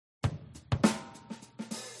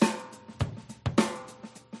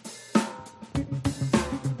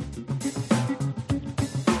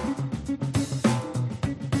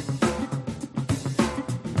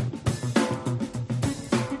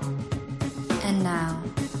now,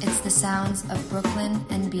 it's the sounds of Brooklyn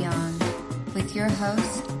and beyond, with your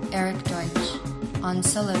host, Eric Deutsch, on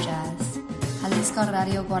Solo Jazz, Jalisco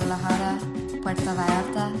Radio Guadalajara, Puerto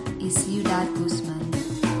Vallarta y Ciudad Guzmán.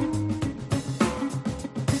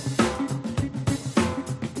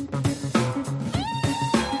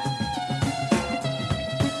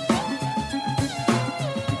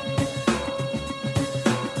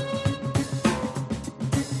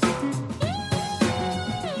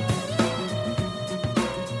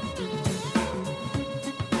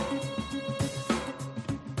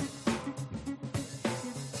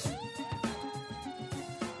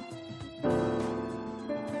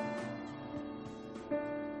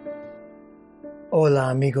 Hola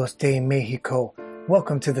amigos de Mexico.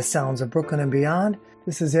 Welcome to the Sounds of Brooklyn and Beyond.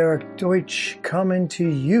 This is Eric Deutsch coming to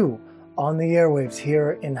you on the airwaves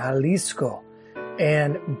here in Jalisco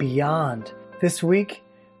and beyond. This week,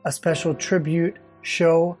 a special tribute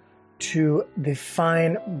show to the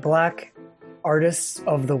fine Black artists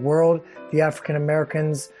of the world, the African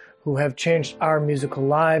Americans who have changed our musical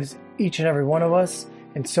lives, each and every one of us,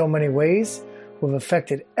 in so many ways, who have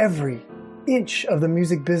affected every inch of the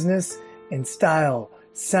music business in style,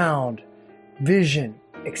 sound, vision,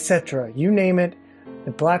 etc. You name it,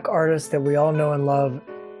 the Black artists that we all know and love,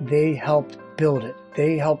 they helped build it.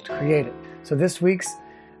 They helped create it. So this week's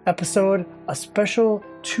episode, a special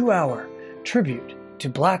 2-hour tribute to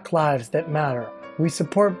Black lives that matter. We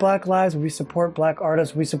support Black lives, we support Black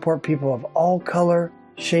artists, we support people of all color,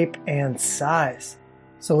 shape, and size.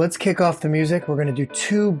 So let's kick off the music. We're going to do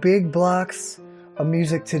 2 big blocks of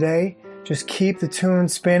music today. Just keep the tune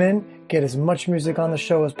spinning, get as much music on the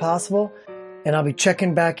show as possible, and I'll be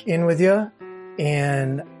checking back in with you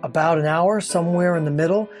in about an hour, somewhere in the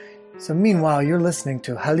middle. So meanwhile, you're listening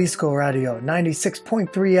to Jalisco Radio,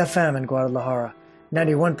 96.3 FM in Guadalajara,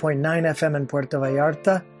 91.9 FM in Puerto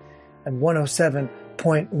Vallarta, and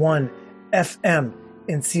 107.1 FM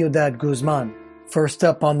in Ciudad Guzman. First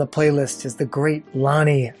up on the playlist is the great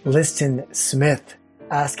Lonnie Liston Smith,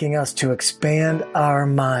 asking us to expand our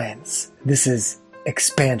minds. This is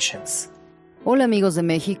Expansions. Hola amigos de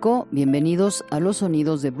México, bienvenidos a los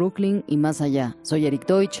sonidos de Brooklyn y más allá. Soy Eric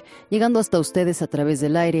Deutsch, llegando hasta ustedes a través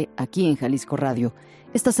del aire aquí en Jalisco Radio.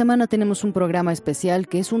 Esta semana tenemos un programa especial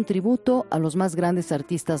que es un tributo a los más grandes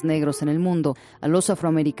artistas negros en el mundo, a los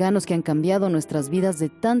afroamericanos que han cambiado nuestras vidas de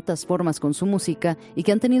tantas formas con su música y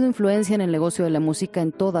que han tenido influencia en el negocio de la música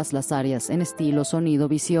en todas las áreas, en estilo, sonido,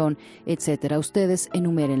 visión, etc. Ustedes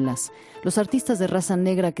enumérenlas. Los artistas de raza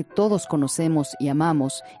negra que todos conocemos y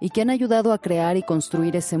amamos y que han ayudado a crear y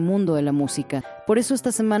construir ese mundo de la música. Por eso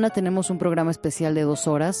esta semana tenemos un programa especial de 2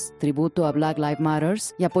 horas, tributo a Black Lives Matter,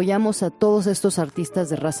 y apoyamos a todos estos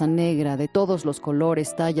artistas de raza negra, de todos los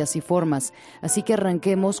colores, tallas y formas. Así que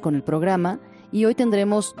arranquemos con el programa. Y hoy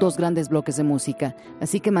tendremos 2 grandes bloques de música,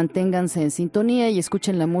 así que manténganse en sintonía y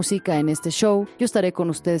escuchen la música en este show. Yo estaré con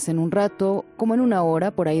ustedes en un rato, como en 1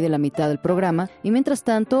 hora, por ahí de la mitad del programa, y mientras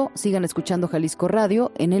tanto, sigan escuchando Jalisco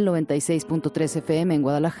Radio en el 96.3 FM en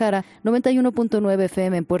Guadalajara, 91.9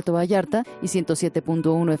 FM en Puerto Vallarta y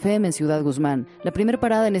 107.1 FM en Ciudad Guzmán. La primera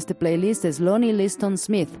parada en este playlist es Lonnie Liston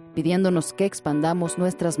Smith, pidiéndonos que expandamos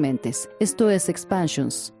nuestras mentes. Esto es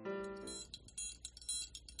Expansions.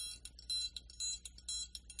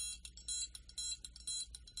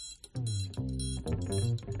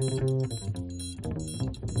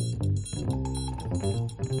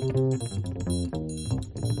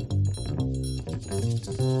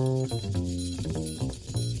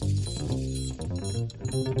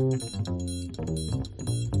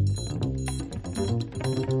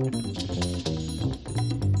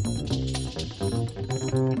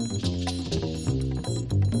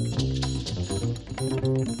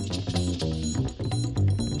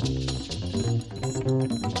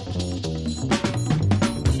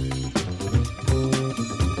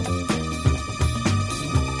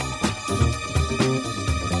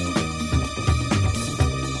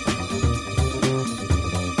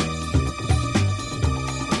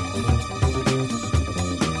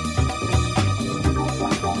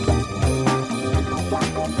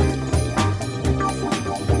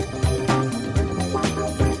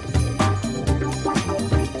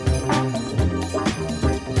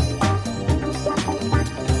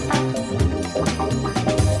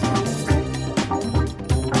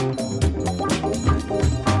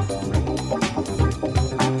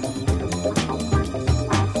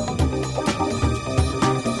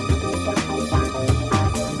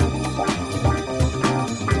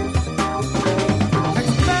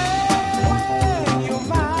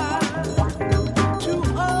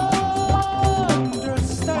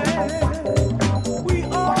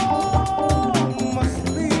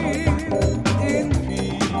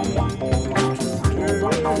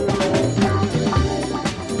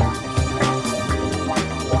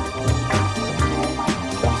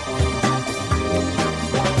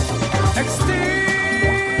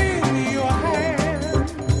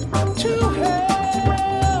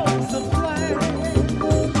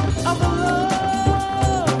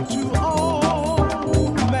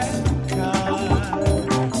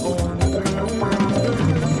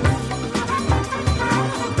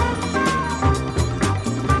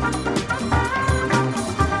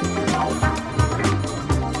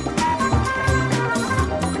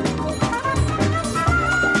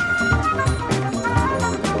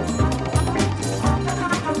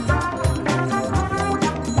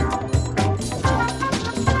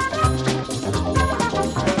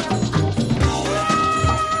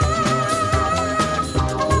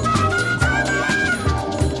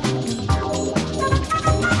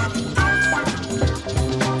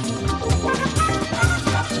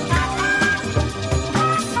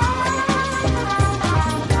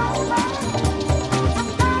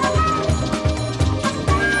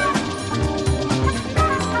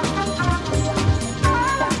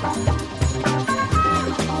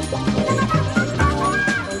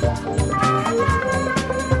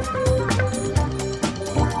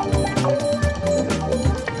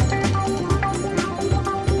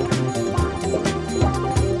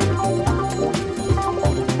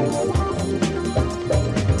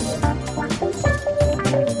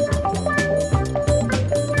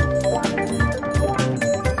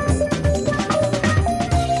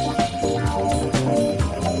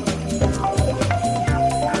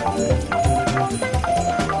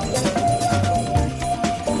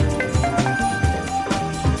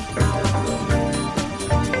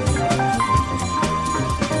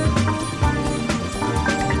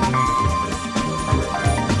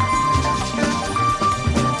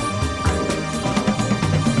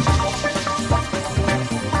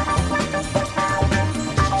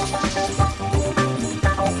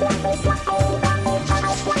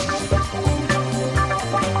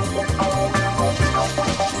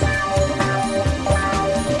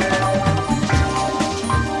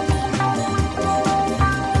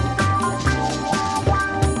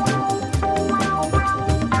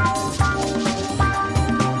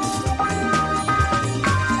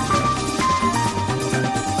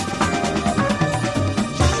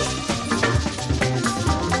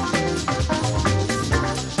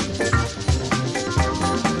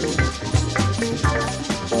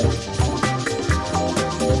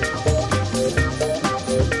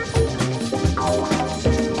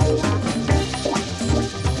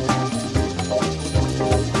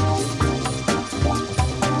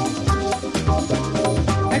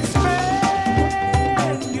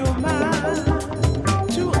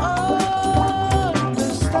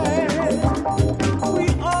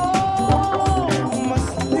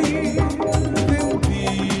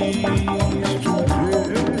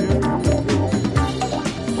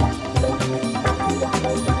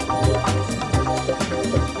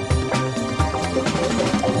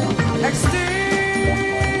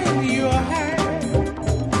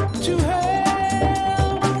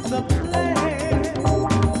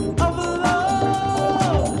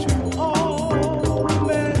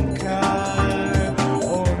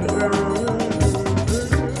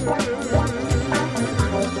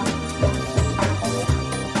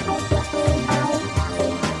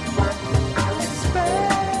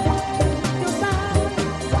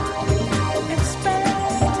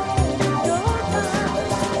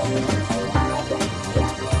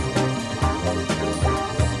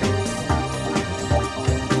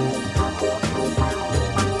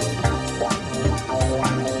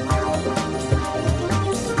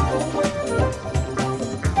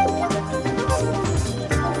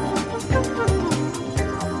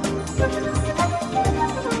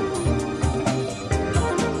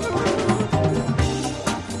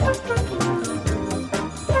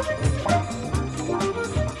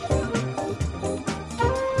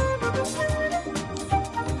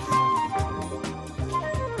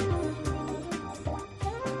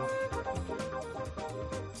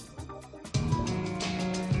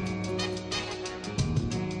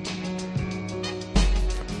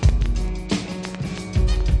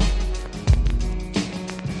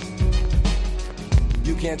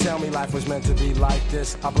 Can't tell me life was meant to be like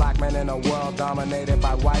this. A black man in a world dominated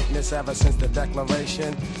by whiteness. Ever since the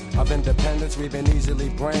Declaration of Independence, we've been easily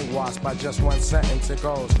brainwashed by just one sentence. It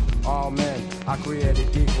goes, all men are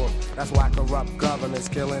created equal. That's why corrupt governments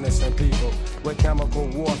kill innocent people. With chemical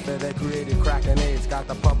warfare, they created crack and AIDS. Got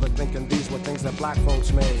the public thinking these were things that black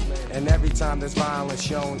folks made. And every time there's violence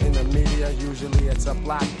shown in the media, usually it's a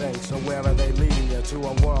black thing. So where are they leading you? To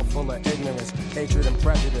a world full of ignorance, hatred and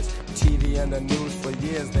prejudice. TV and the news for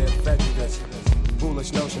years they've fed you this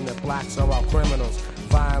foolish notion that blacks are all criminals,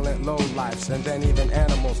 violent lowlifes, and then even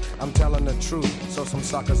animals. I'm telling the truth, so some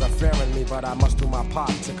suckers are fearing me, but I must do my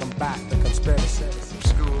part to combat the conspiracy.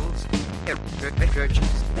 Schools, churches.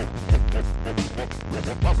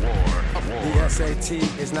 The SAT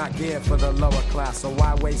is not geared for the lower class, so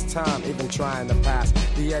why waste time even trying to pass?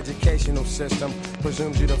 The educational system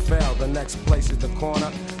presumes you to fail. The next place is the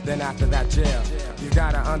corner, then after that jail. You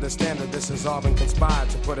gotta understand that this has all been conspired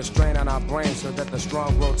to put a strain on our brains so that the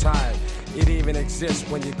strong grow tired. It even exists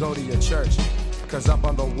when you go to your church. Cause up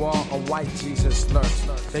on the wall, a white Jesus lurks.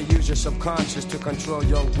 They use your subconscious to control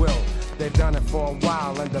your will. They've done it for a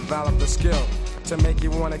while and developed the skill to make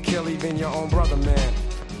you wanna kill even your own brother, man.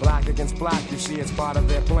 Black against black, you see it's part of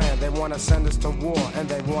their plan. They wanna send us to war and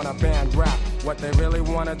they wanna ban rap. What they really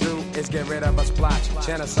wanna do is get rid of us blacks.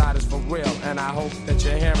 Genocide is for real and I hope that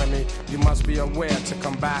you're hearing me. You must be aware to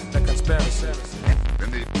combat the conspiracy.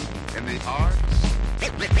 In the arts,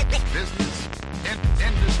 business,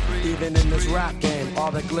 industry. Even in this rap game, all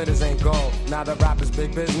that glitters ain't gold. Now the rap is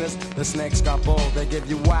big business, the snakes got bold. They give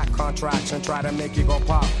you whack contracts and try to make you go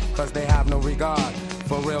pop, cause they have no regard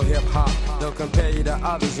for real hip-hop. They'll compare you to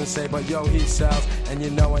others and say, but yo, he sells. And you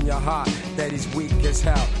know in your heart that he's weak as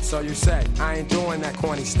hell. So you say, I ain't doing that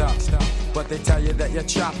corny stuff. But they tell you that your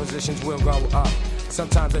chart positions will go up.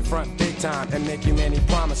 Sometimes they front big time and make you many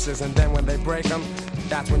promises. And then when they break them,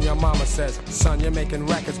 that's when your mama says, son, you're making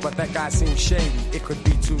records, but that guy seems shady. It could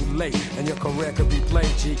be too late, and your career could be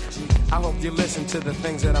played, G. I hope you listen to the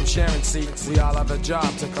things that I'm sharing, see. We all have a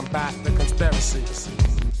job to combat the conspiracy.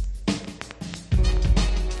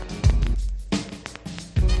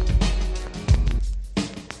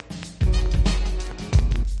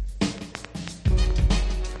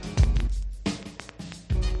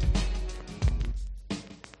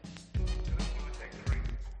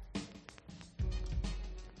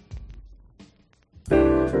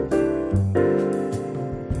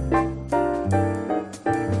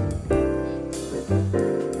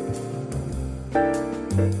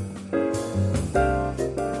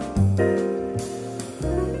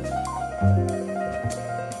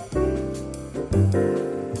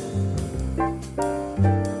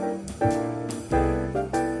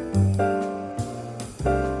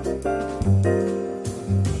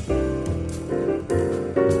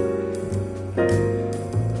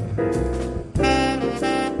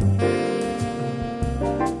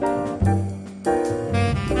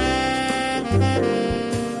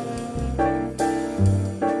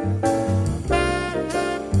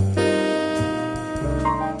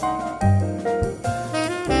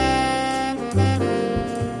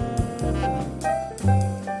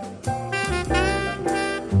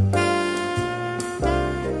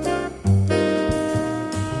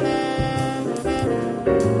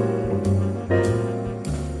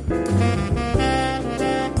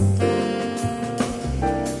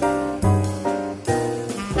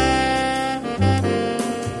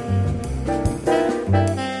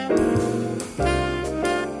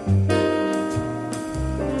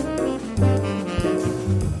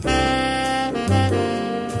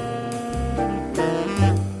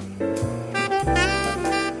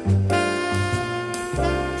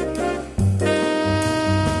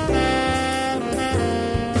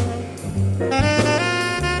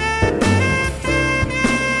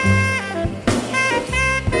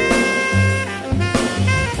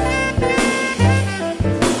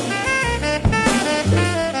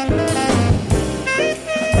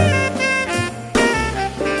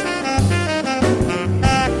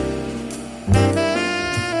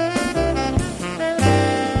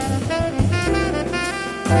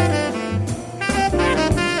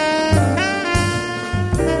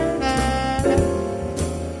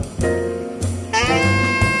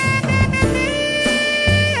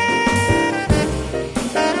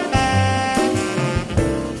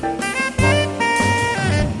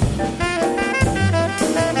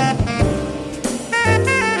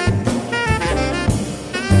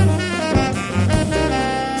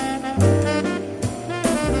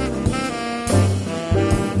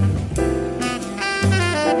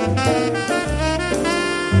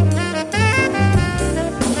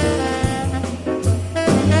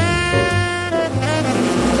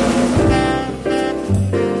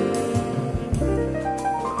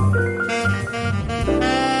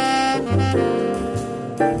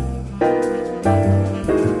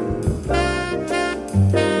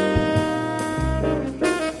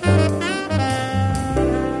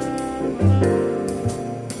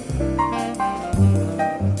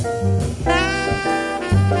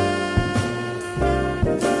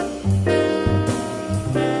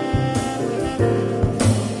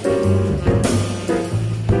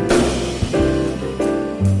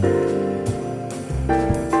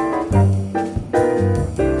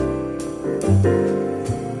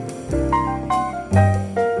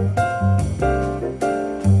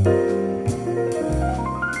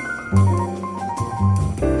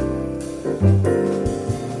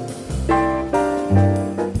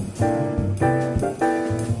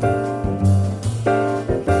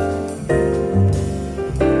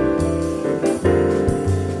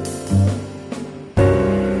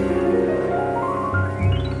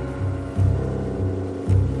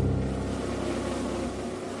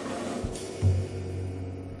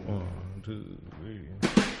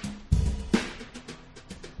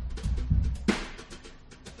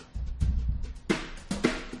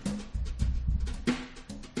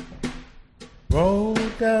 Roll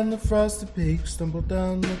down the frosty peaks, stumble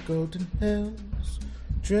down the golden hills,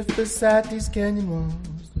 drift beside these canyon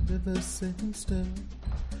walls, the river sitting still,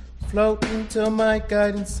 float until my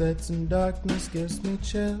guidance sets and darkness gives me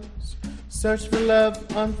chills, search for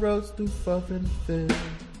love on roads through foreign fields.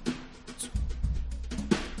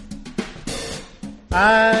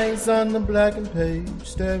 Eyes on the blackened page,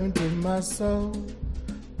 staring to my soul,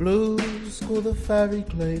 blues cool the fiery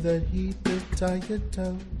clay that heat the tired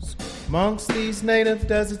toes. Amongst these native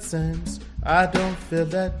desert sands, I don't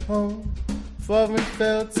feel at home. Foreign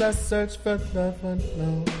fields, I search for love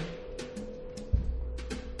unknown.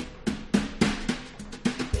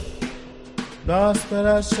 Lost, but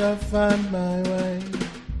I shall find my way,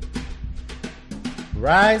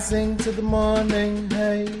 rising to the morning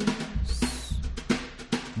haze.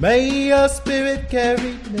 May your spirit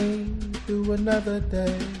carry me through another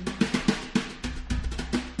day.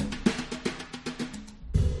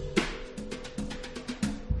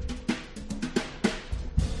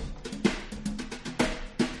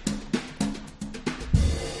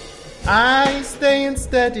 I staying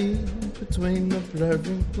steady between the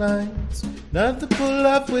blurring lines. Another pull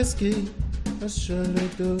of whiskey will surely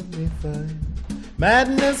do me fine.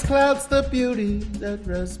 Madness clouds the beauty that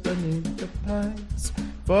rests beneath the pines.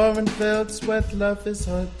 Foreign fields where love is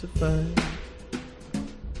hard to find.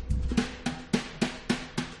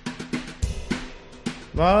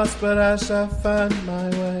 Lost, but I shall find my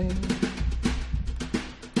way,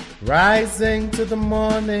 rising to the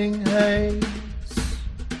morning haze.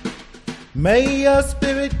 May your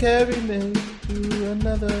spirit carry me through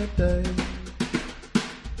another day.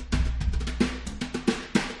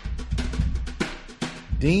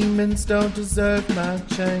 Demons don't deserve my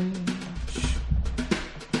change.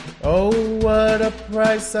 Oh, what a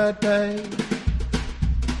price I pay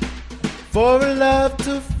for a love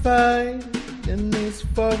to find in these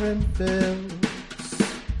foreign fields.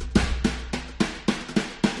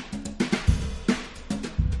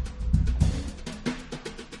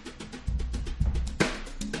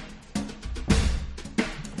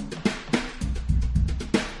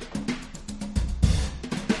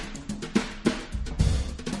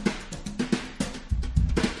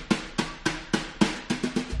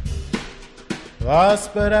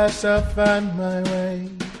 Lost, but I shall find my way,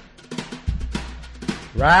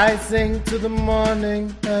 rising to the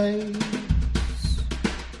morning haze.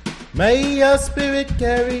 May your spirit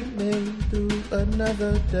carry me through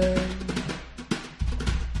another day.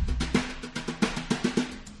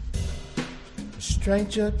 A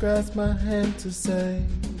stranger grasps my hand to say,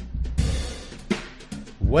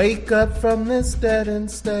 wake up from this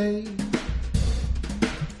dead-end state.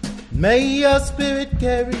 May your spirit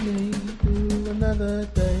carry me through another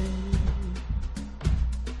day,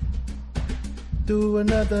 through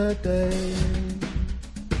another day,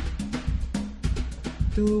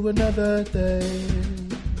 through another day,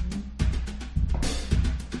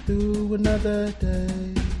 through another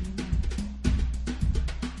day,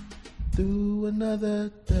 through another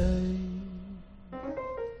day.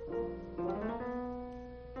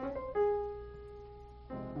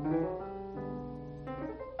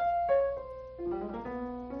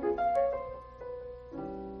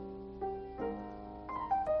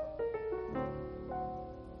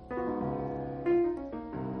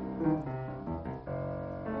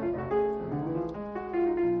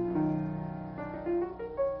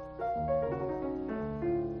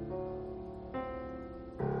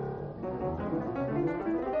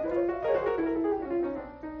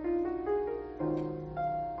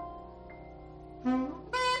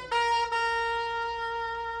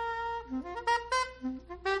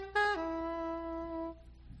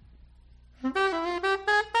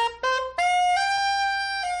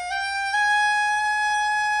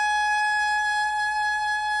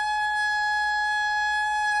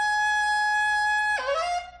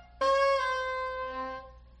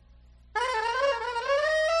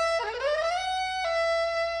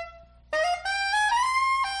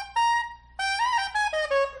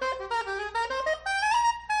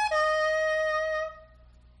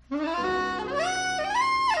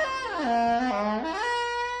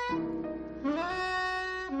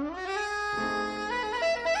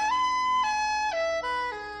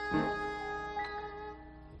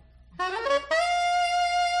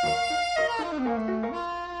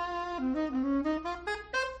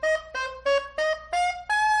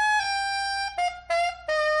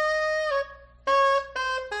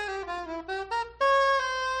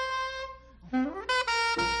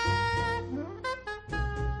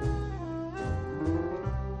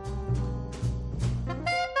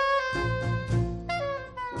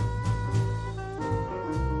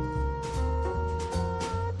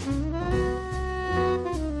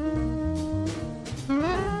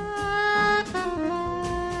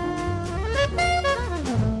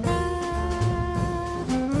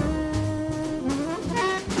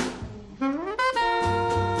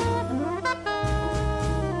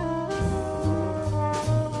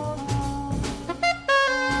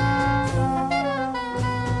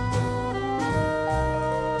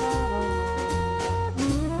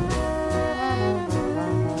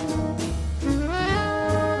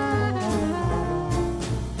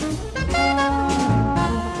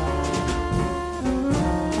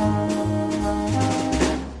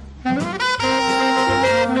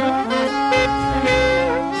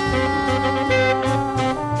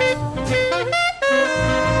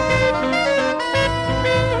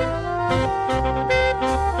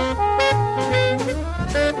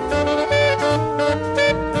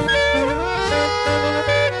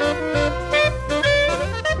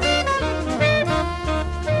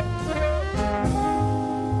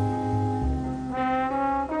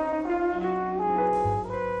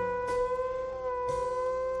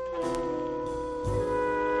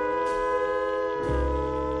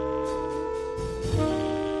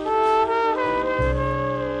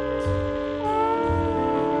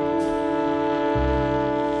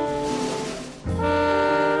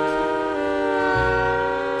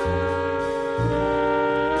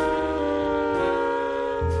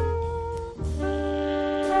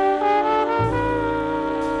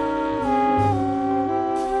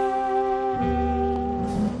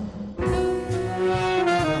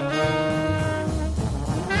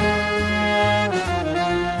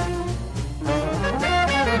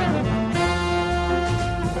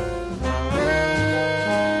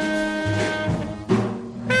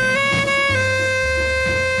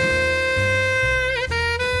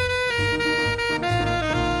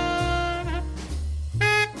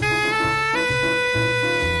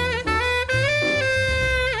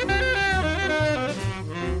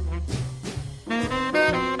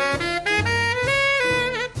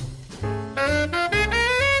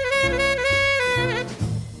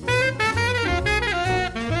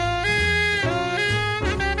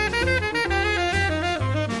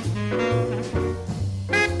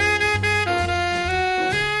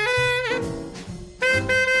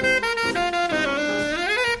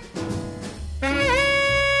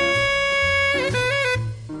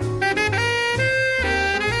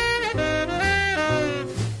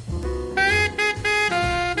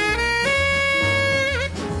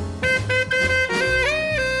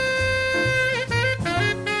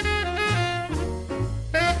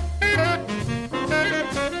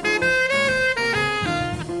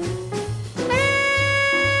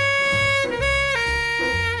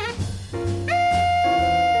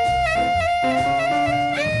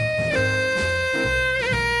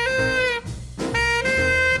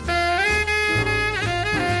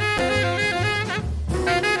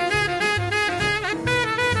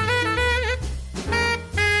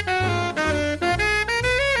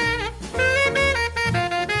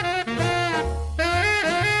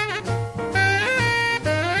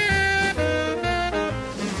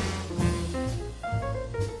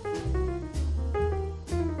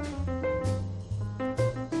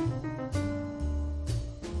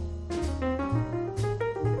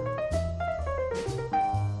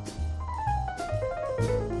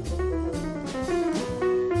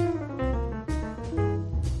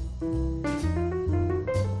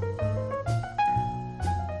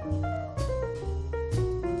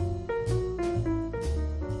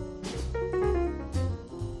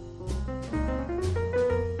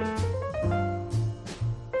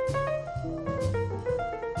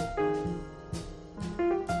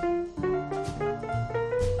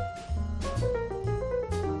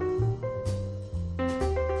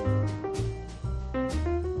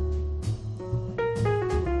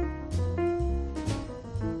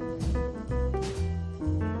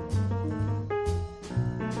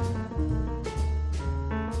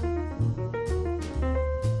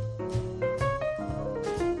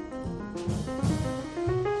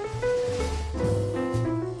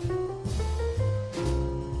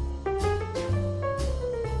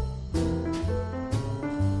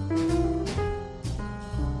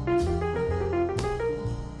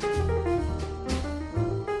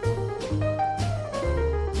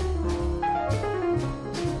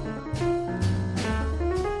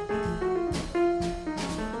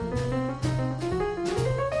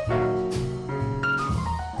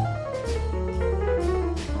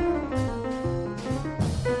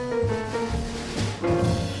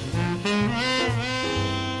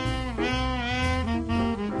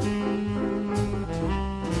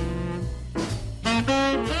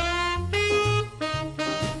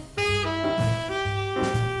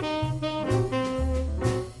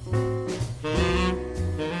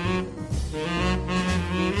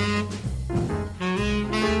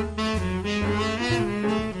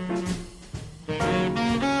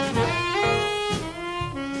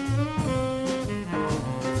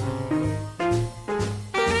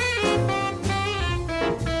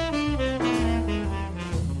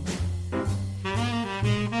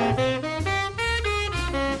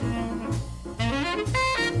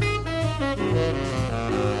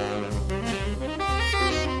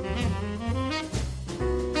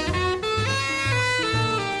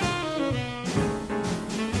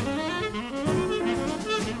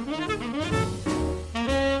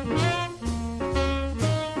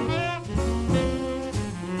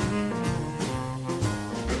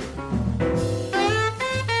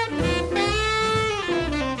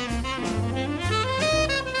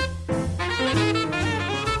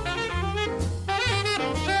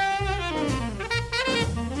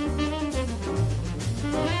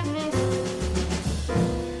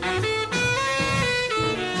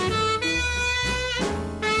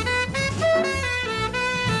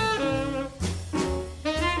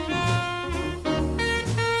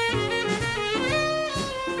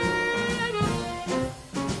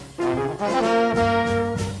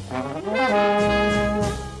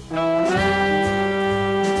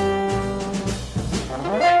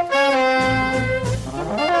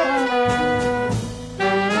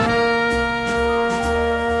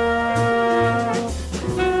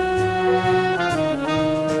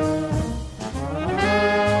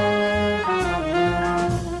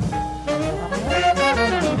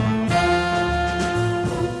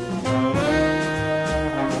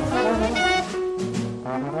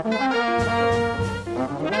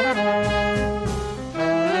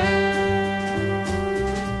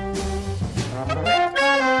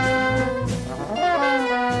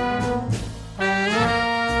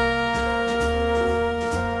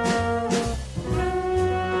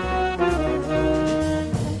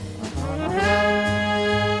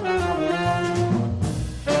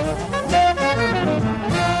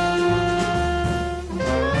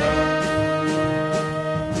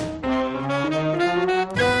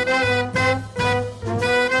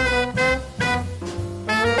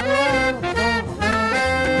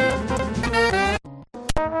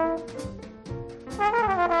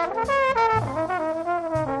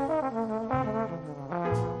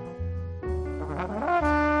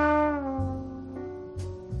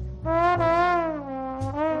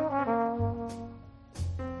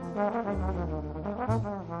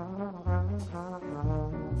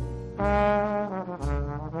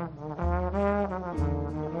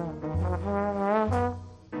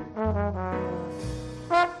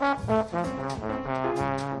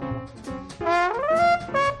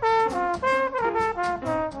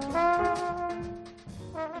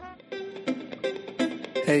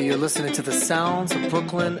 Hey, you're listening to the sounds of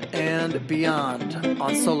Brooklyn and beyond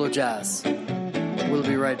on Solo Jazz. We'll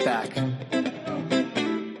be right back. Here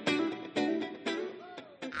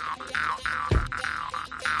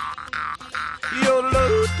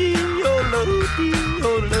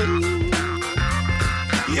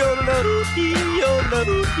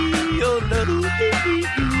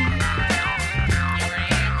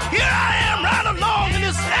I am right along in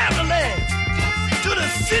this ambulance to the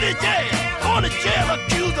city jail, going to jail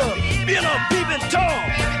accused of being a peeping Tom.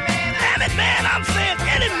 Damn it, man, I'm saying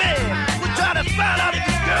any man would try to find out if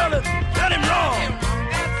this girl has done him wrong.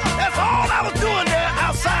 That's all I was doing there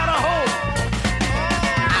outside her home.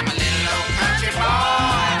 I'm a little old country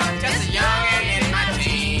boy, just a youngin' in my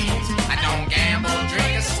teens. I don't gamble,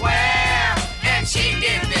 drink, or swear, and she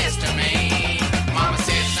did this to me. Mama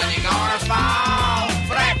said, son, you're gonna fall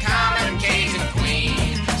for that common Cajun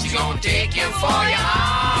queen. She's gonna take you for your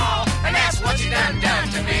all, and that's what you done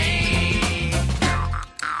to me.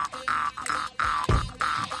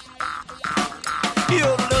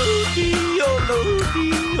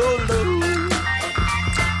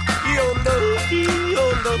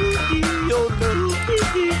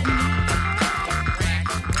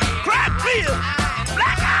 Crack fear,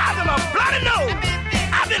 black eyes and a bloody nose.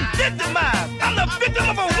 I've been victimized. I'm the victim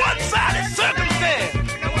of a one-sided circumstance.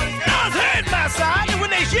 No one's heard my side, and when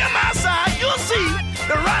they hear my side, you'll see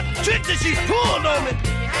the rotten trick that she pulled on me.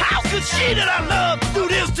 How could she that I love do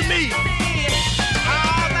this to me?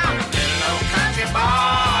 I'm a little old country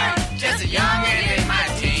boy, just a youngin' in my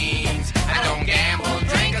teens. I don't gamble,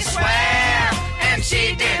 drink, or swear, and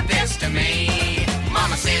she did this to me.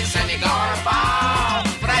 Mama said, son, you're gonna fall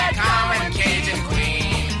for that common Cajun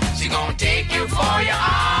queen. She gonna take you for your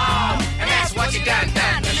all, and that's what you done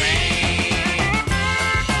to me.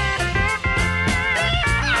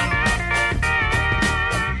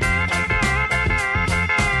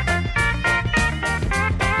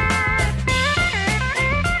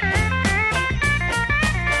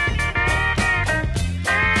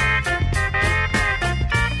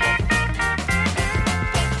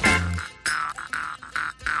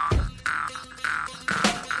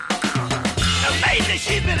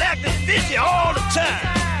 She's been acting fishy all the time.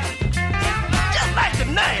 Just like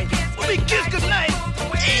tonight, when we kissed goodnight,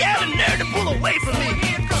 she had the nerve to pull away from me.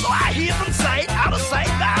 So I hid from sight, out of sight,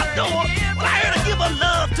 by the door. When I heard her give her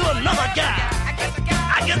love to another guy,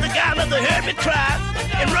 I guess the guy must have heard me cry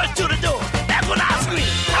and rushed to the door. That's when I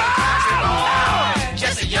screamed, oh, no!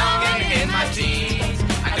 Just a youngin' in my teens.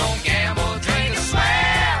 I don't gamble, drink, or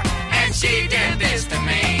swear, and she did this to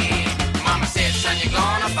me. Mama said, son, you're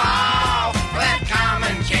gonna fall for that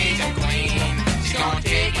common Cajun queen. She's gonna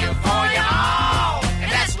take you for your all,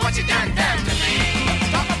 and that's what you done to me.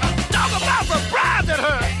 Talk about surprise at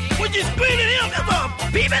her when you screamed at him as a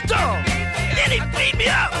peeping Tom. Then he beat me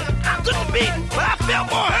up. I couldn't beat him, but I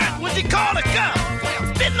felt more hurt when she called a cop.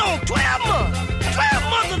 Spitting on 12 months.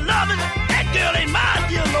 12 months of loving. That girl ain't my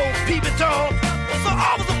dear old peeping Tom. So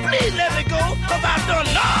officer, please let me go, cause I've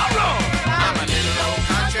done all wrong. I'm a little old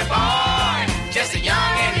country boy, just a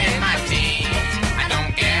youngin' in my teens. I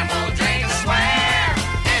don't gamble, drink, or swear,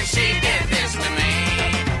 and she did this to me.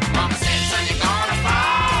 Mama said, son, you're gonna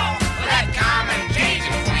fall for that common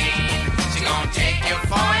Cajun queen. She's gonna take you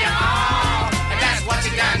for your all, and that's what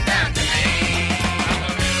you done to me.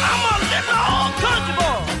 I'm a little old country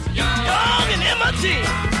boy, young and in my teens.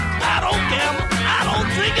 I don't gamble, I don't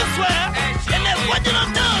drink and swear, and that's what you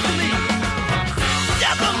done to me.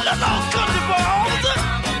 Just a little old country boy, officer.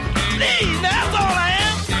 Please, that's all I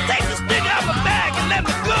am. Take the stick out my bag and let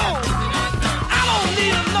me go. I don't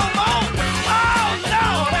need him no more. Oh,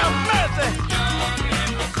 Lord, have mercy.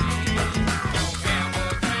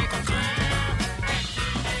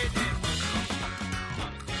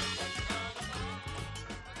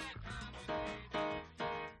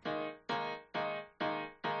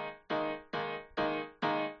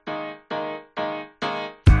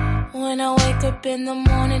 When I wake up in the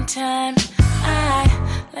morning time, I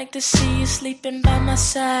like to see you sleeping by my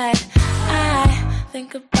side. I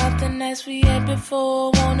think about the nights we had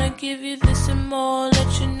before. Wanna give you this and more,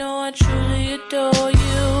 let you know I truly adore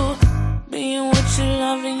you. Being with you,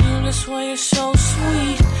 loving you, this way you're so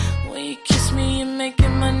sweet. When you kiss me, you're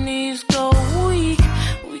making my knees go weak.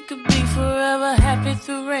 We could be forever happy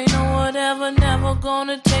through rain or whatever. Never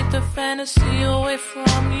gonna take the fantasy away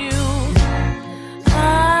from you.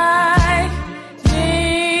 I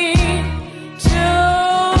need to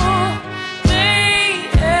be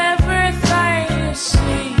everything you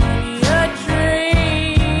see in your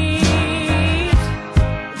dreams.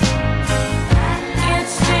 It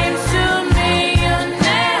seems to me you'll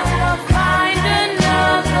never find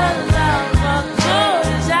another love as good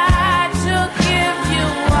as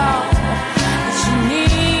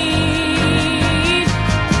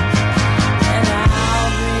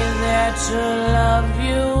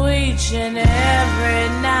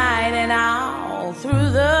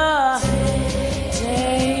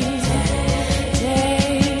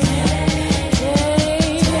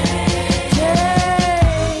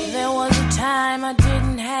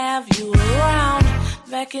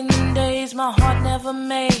back in the days, my heart never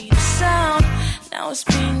made a sound. Now it's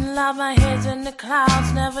beating loud, my head's in the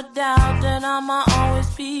clouds. Never doubt that I'ma always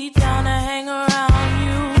be down to hang around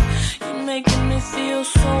you. You're making me feel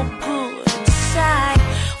so good inside.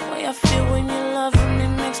 Way I feel when you're loving me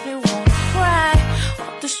makes me wanna cry.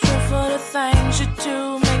 Off the strength of the things you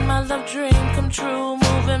do, make my love dream come true.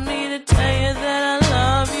 Moving me to tell you that I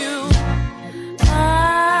love you.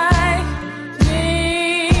 I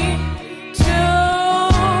need to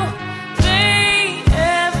be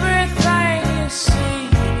everything you see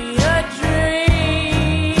in your dreams.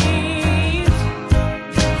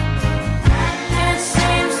 It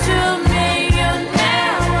seems to me you'll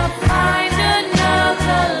never find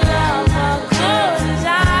another lover good as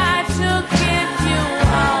I to give you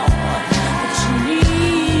all that you need.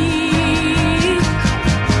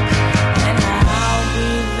 And I'll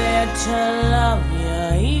be there to love you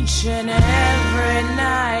each and every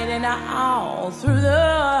night and all through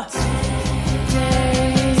the day.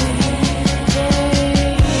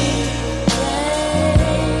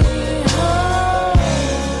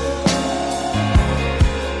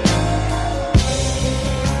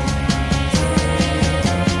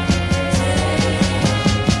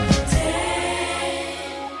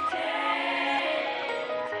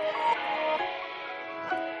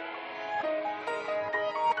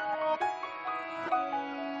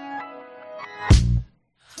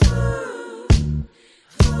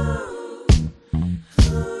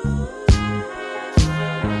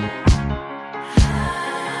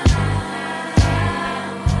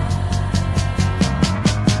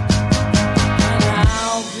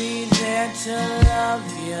 I'll be there to love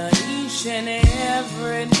you each and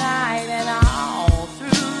every night and all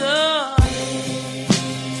through the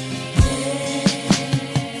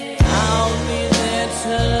I'll be there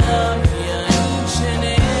to love you each and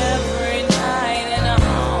every night and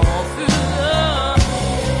all through the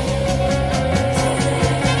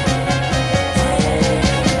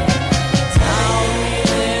I'll be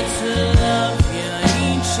there to love you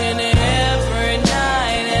each and every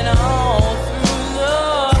night and all through the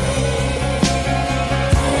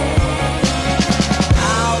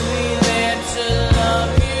I'll be there to love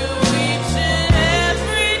you each and every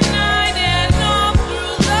night and all through the I'll be there to love you each and every night and all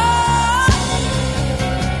through the day.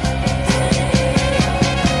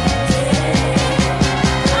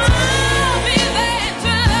 I'll be there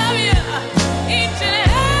to love you each and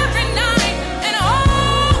every night and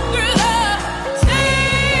all through the day.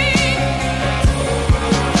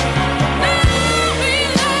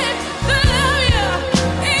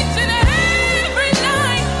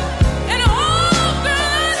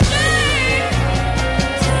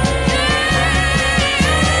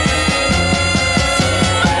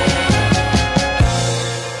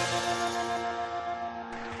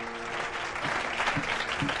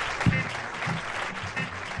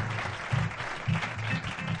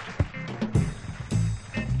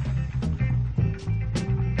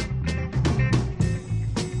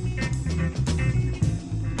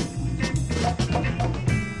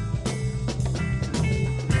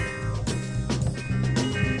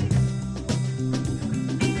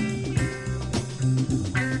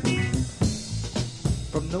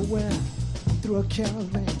 From nowhere through a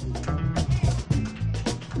caravan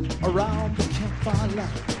around the campfire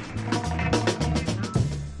light.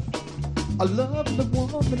 A lovely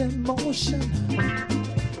woman in motion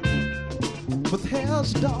with hair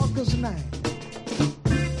as dark as night.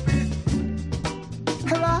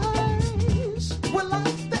 Her eyes were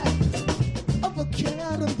like that of a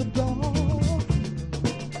cat in the dark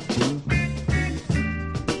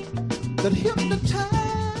that hypnotized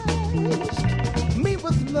me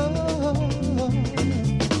with love.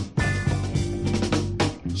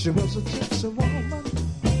 She was a gypsy woman.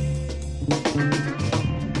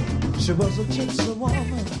 She was a gypsy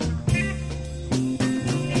woman.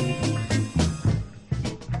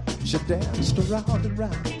 She danced around and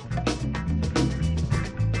round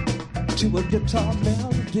to a guitar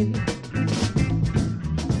melody.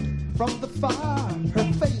 From the fire, her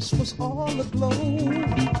face was all aglow.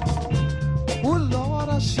 Oh Lord,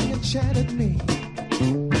 how she enchanted me.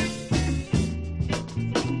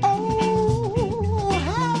 Oh,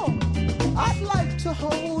 how I'd like to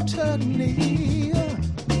hold her near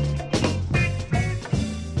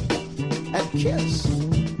and kiss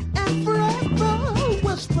and forever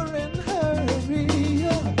whisper in her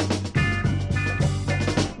ear.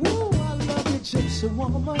 Oh, I love you, gypsy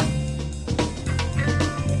woman.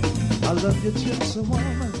 I love you, gypsy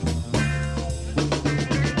woman.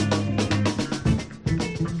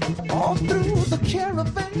 All through the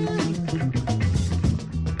caravan,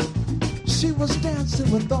 she was dancing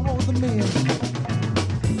with all the men,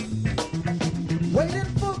 waiting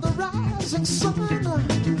for rising sun.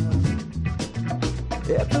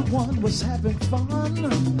 Everyone was having fun.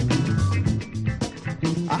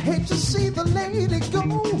 I hate to see the lady go,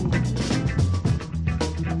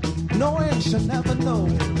 knowing she'll never know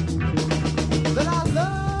that I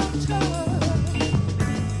loved her.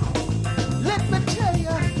 Let me tell you,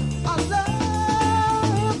 I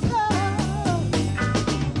love her.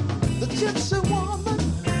 The gypsy woman,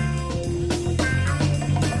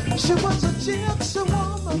 she was a gypsy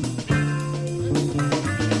woman.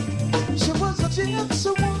 She was a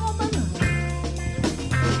gypsy woman.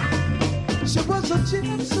 She was a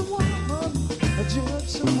gypsy woman, a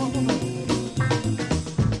gypsy woman.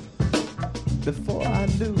 Before I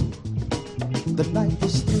knew, the night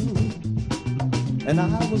was through, and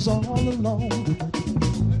I was all alone.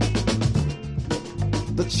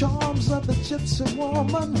 The charms of the gypsy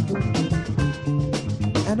woman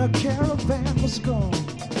and her caravan was gone.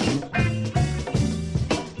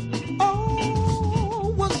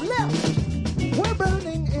 All was left were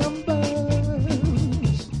burning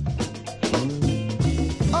embers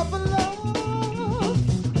of a love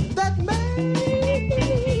that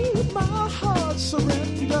made my heart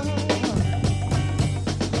surrender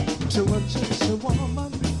to a gypsy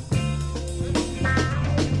woman.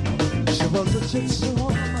 She was a gypsy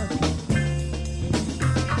woman.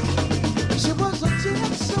 She was a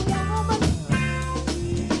gypsy woman.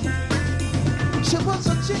 She was a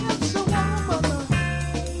gypsy woman.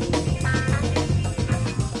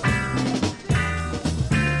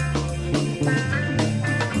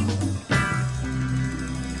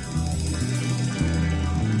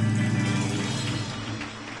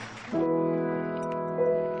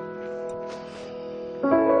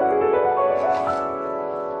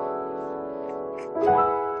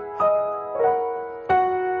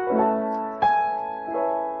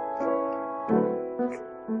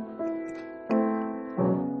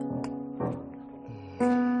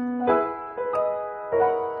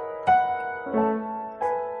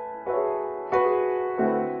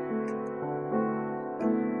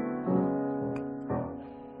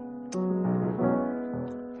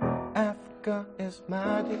 Africa is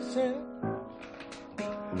my descent.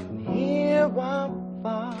 Here I'm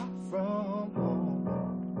far from home.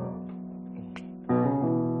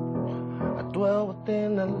 I dwell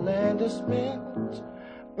within a land of spins,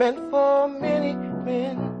 meant for many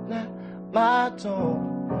men, not my tone.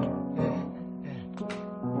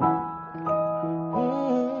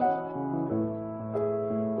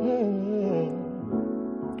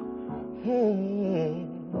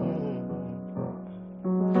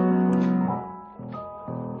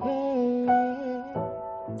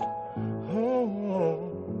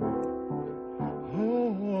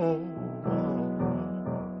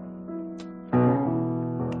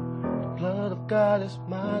 God is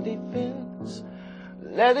my defense.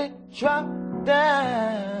 Let it drop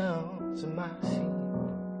down to my seat.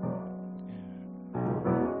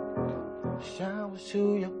 Showers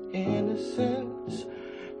to your innocence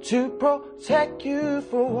to protect you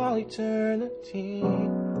for all eternity.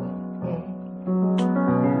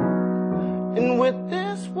 And with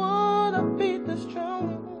this wood I beat this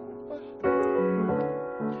drum,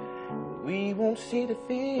 we won't see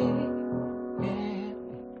defeat.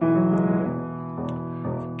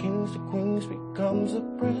 To queens becomes a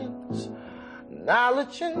prince.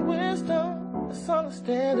 Knowledge and wisdom is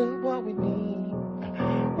understanding what we need.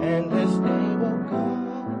 And this day will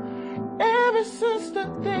come. Ever since the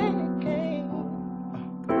day came,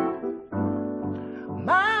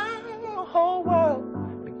 my whole world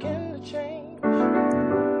began to change.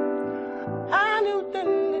 I knew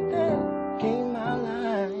then the day came my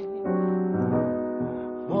life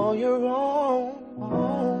for your own.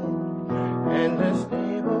 And this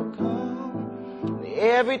day will come.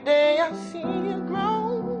 Every day I see you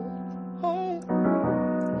grow. And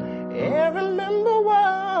remember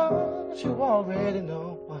what you already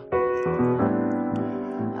know.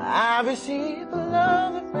 I receive the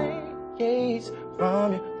love that radiates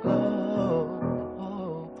from your glow.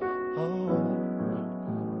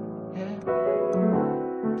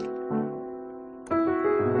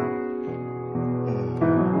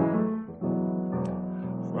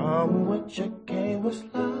 From which you came was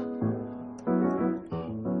love,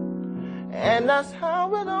 and that's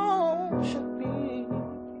how it all should be.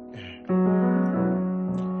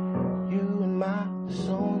 You and my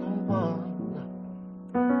soul are one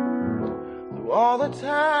through all the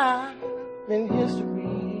time in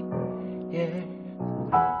history, yeah.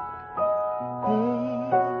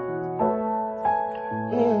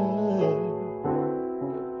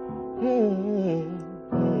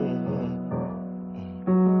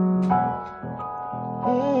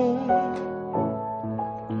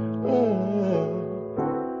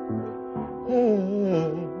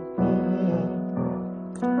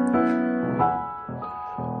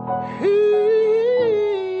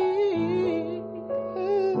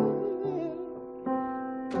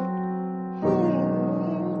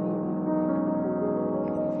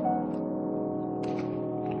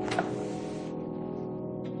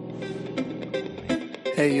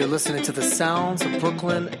 Hey, you're listening to the sounds of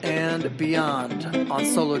Brooklyn and beyond on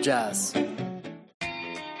Solo Jazz. Remember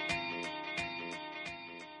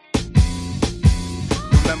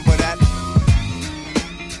that?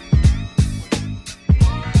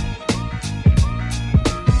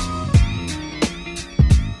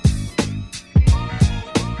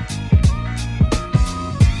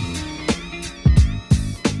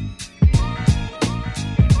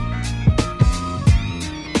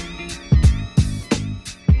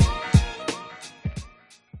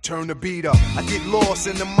 Turn the beat up. I get lost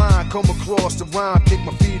in the mind, come across the rhyme, kick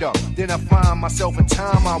my feet up. Then I find myself in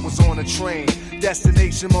time, I was on a train.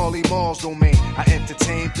 Destination Marley Marl's domain. I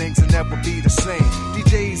entertain things that never be the same.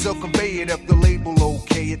 DJs will convey it up the label,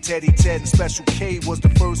 okay. And Teddy Ted and Special K was the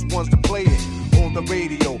first ones to play it on the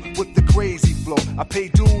radio with the crazy flow. I pay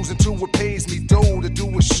dues until it pays me dough to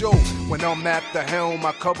do a show. When I'm at the helm,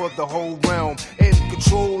 I cover the whole realm. In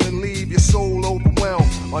control and leave your soul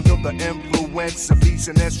overwhelmed. Under the influence of beats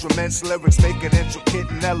and instruments, lyrics make it intricate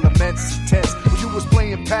and elements intense. When you was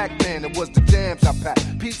playing Pac-Man, it was the jams I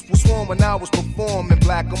packed. Peeps was swarm when I was performing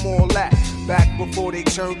black, I'm all that. Back before they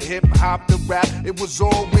turned hip-hop to rap, it was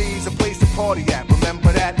always a place to party at.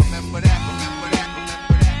 Remember that? Remember that? Remember that?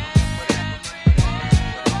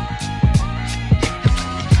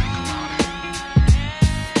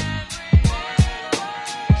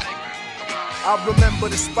 I remember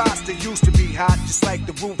the spots that used to be hot, just like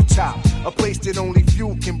the rooftop. A place that only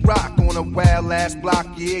few can rock on a wild ass block.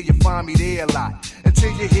 Yeah, you find me there a lot.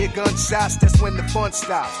 Until you hear gunshots, that's when the fun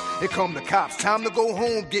stops. Here come the cops, time to go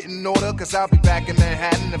home, get in order. Cause I'll be back in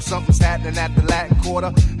Manhattan if something's happening at the Latin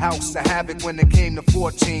Quarter. House of Havoc when it came to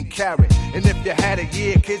 14 karat. And if you had a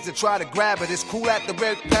year, kids to try to grab it. It's cool at the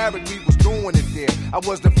Red Parrot, we was doing it there. I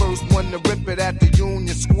was the first one to rip it at the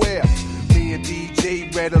Union Square. Me and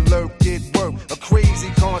DJ Red Alert did work. A crazy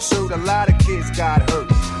concert, a lot of kids got hurt.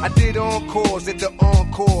 I did encores at the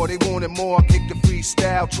encore. They wanted more, I kicked the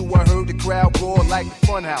freestyle too. I heard the crowd roar like a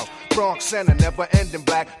funhouse. Bronx Center, never ending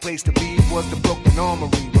black. Place to be was the Brooklyn Armory.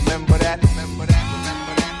 Remember that? Remember that?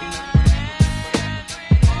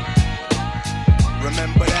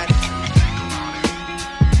 Remember that?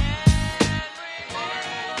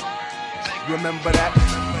 Remember that? Remember that?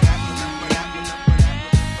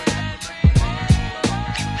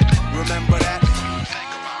 Remember that?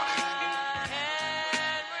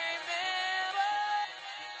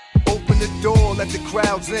 Open the door, let the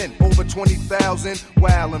crowds in. Over 20,000.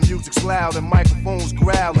 Wow, the music's loud and microphones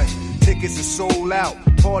growling. Tickets are sold out.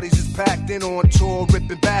 Parties is packed in on tour,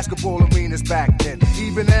 ripping basketball arenas back then.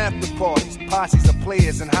 Even after parties, posses of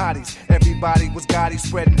players and hotties. Everybody was gaudy,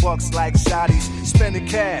 spreading bucks like shotties. Spending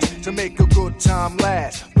cash to make a good time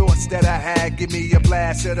last. Thoughts that I had give me a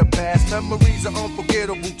blast of the past. Memories of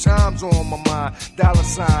unforgettable times on my mind. Dollar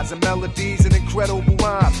signs and melodies and incredible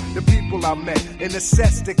rhymes. The people I met and the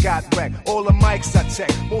sets that got wrecked. All the mics I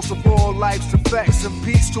checked, most of all life's effects. And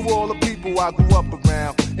peace to all the people I grew up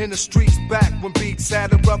around. In the streets back when beats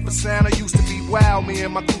had a rougher sound. I used to be wild, me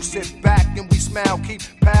and my crew sit back and we smile. Keep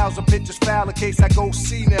pals or pictures foul in case I go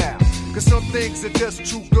see now. Cause some things are just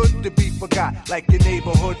too good to be forgot. Like your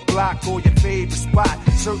neighborhood block or your favorite spot.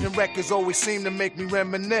 Certain records always seem to make me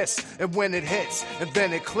reminisce. And when it hits, and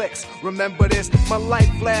then it clicks. Remember this, my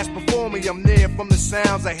life flashed before me. I'm near from the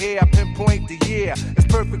sounds I hear. I pinpoint the year, it's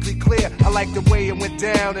perfectly clear. I like the way it went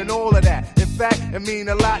down and all of that. In fact, it mean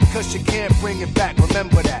a lot cause you can't bring it back.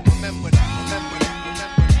 Remember that, remember that, remember that.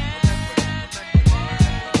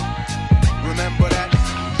 Remember that.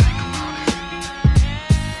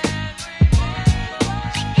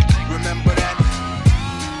 Remember that.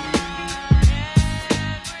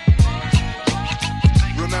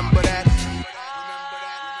 Remember that.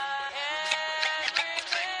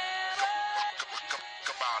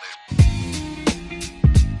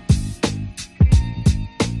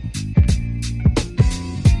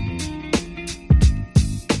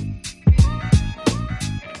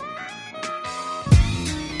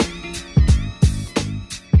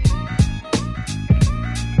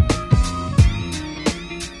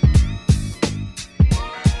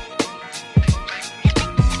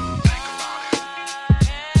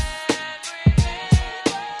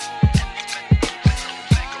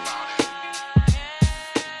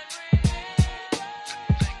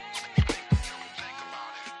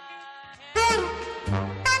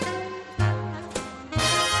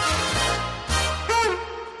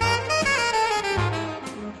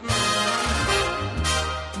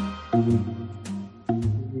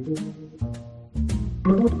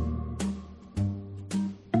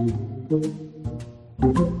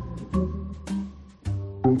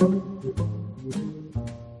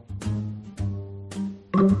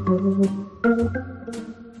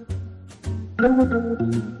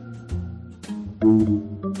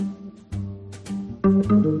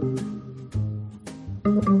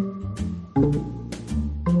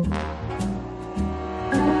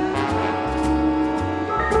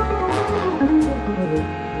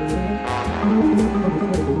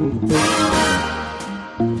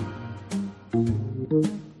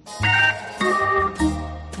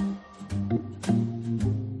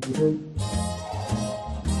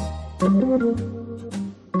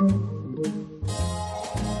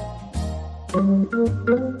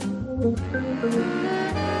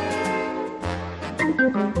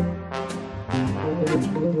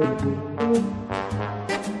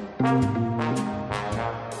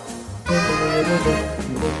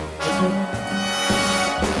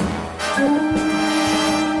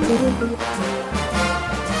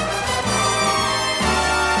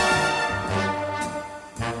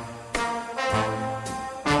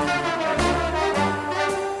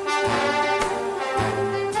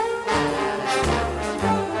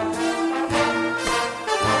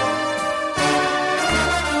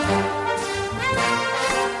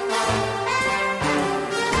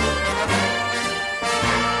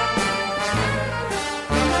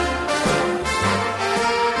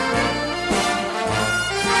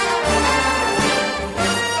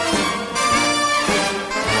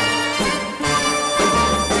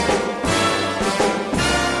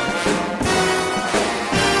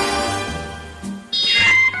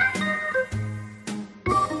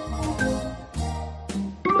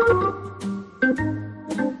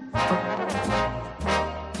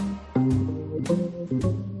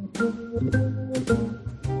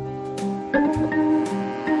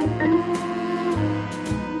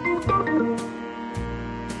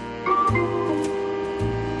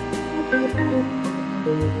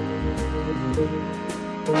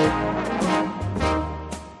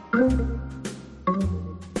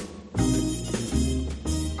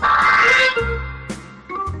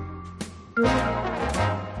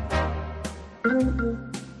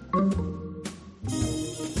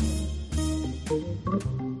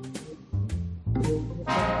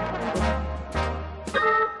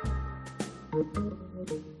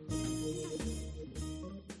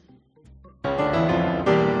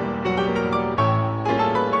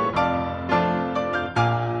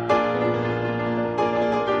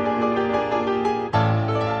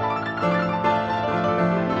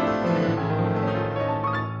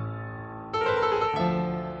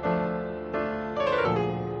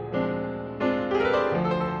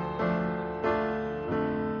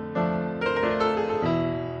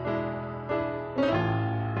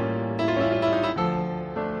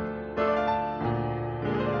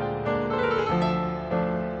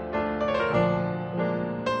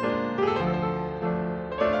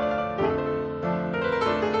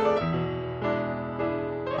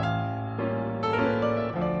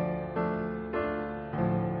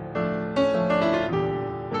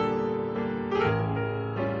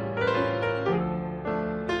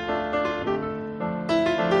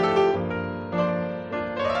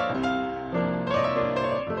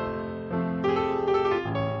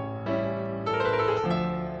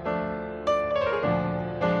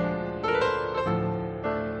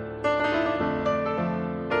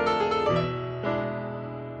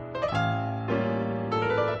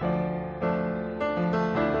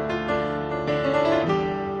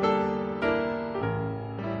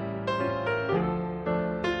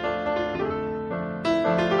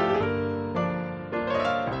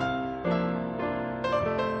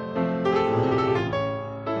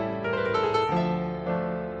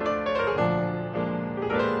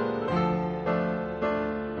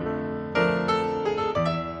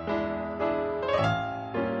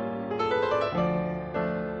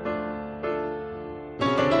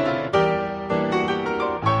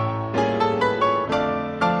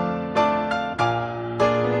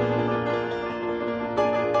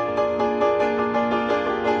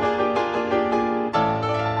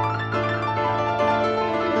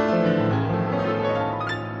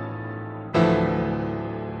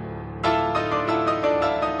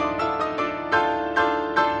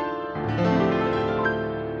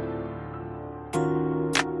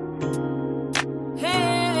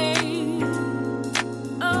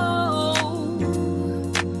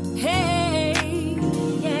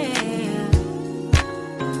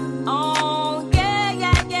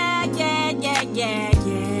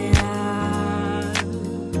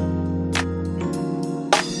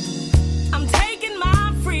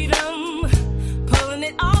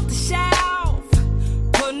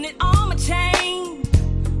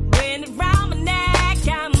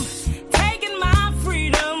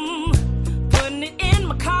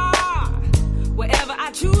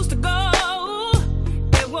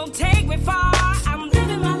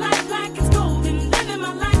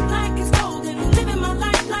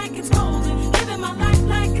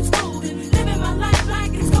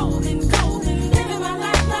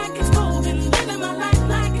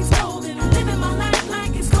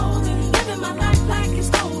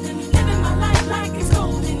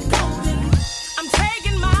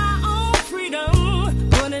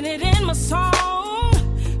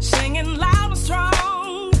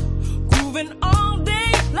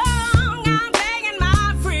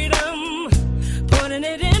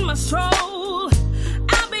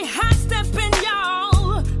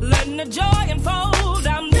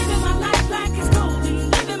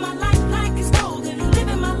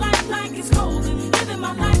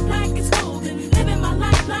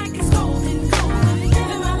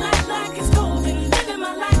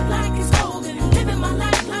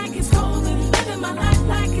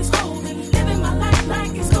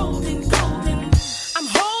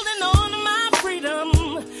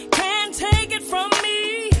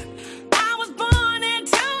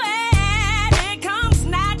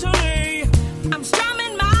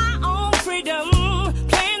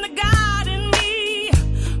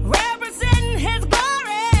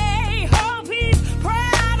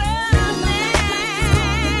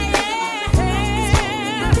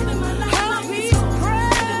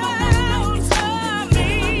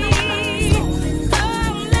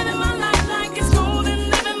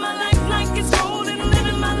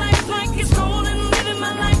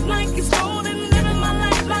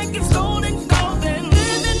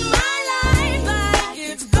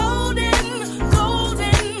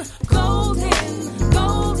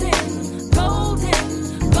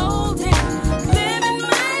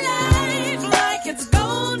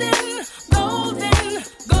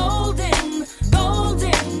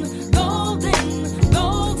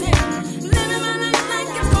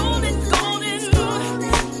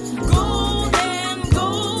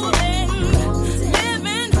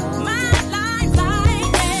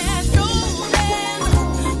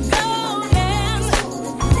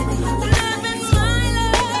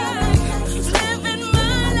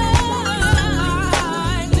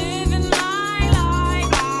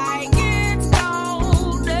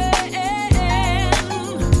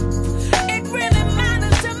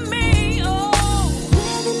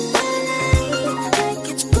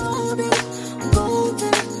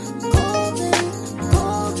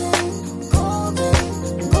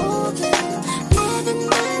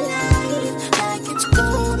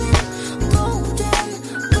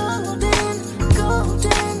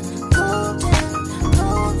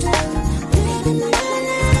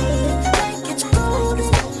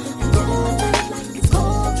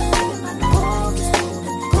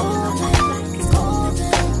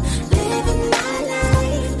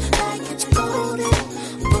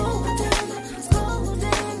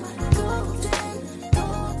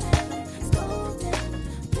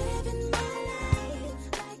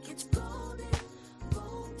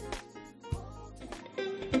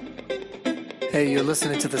 Hey, you're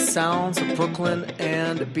listening to the sounds of Brooklyn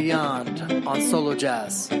and beyond on Solo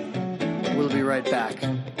Jazz. We'll be right back.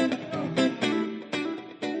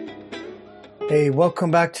 Hey, welcome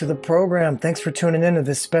back to the program. Thanks for tuning in to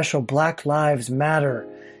this special Black Lives Matter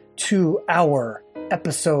 2-hour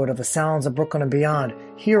episode of the Sounds of Brooklyn and Beyond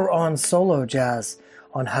here on Solo Jazz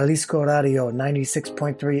on Jalisco Radio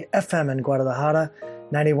 96.3 FM in Guadalajara,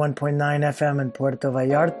 91.9 FM in Puerto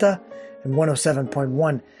Vallarta, and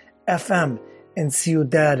 107.1 FM in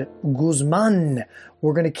Ciudad Guzman.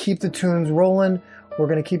 We're going to keep the tunes rolling. We're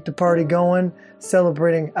going to keep the party going,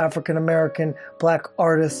 celebrating African-American Black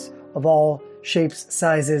artists of all shapes,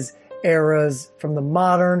 sizes, eras, from the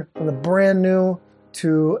modern, from the brand new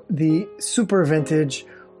to the super vintage.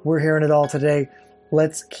 We're hearing it all today.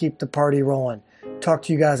 Let's keep the party rolling. Talk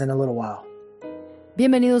to you guys in a little while.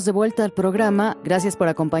 Bienvenidos de vuelta al programa. Gracias por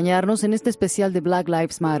acompañarnos en este especial de Black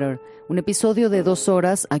Lives Matter, un episodio de 2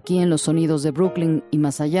 horas aquí en los sonidos de Brooklyn y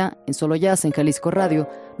más allá, en Solo Jazz en Jalisco Radio,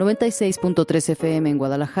 96.3 FM en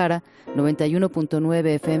Guadalajara, 91.9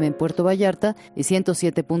 FM en Puerto Vallarta y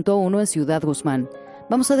 107.1 en Ciudad Guzmán.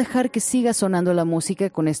 Vamos a dejar que siga sonando la música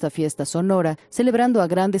con esta fiesta sonora, celebrando a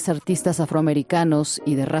grandes artistas afroamericanos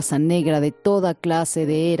y de raza negra de toda clase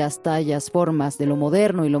de eras, tallas, formas, de lo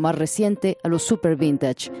moderno y lo más reciente a lo super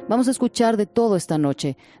vintage. Vamos a escuchar de todo esta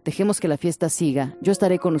noche. Dejemos que la fiesta siga. Yo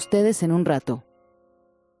estaré con ustedes en un rato.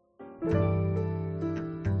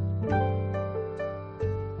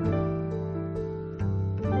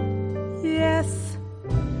 Yes,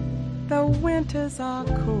 the winters are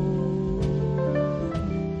cold,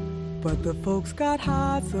 but the folks got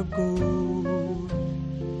hearts of gold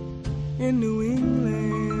in New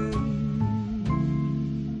England.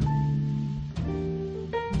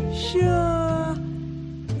 Sure,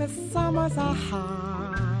 the summers are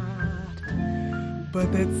hot,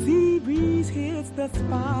 but that sea breeze hits the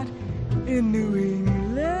spot in New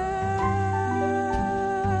England.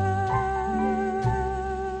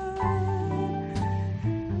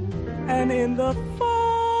 And in the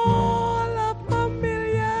fall, a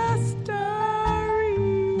familiar story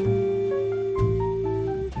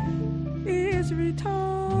is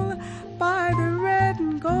retold by the red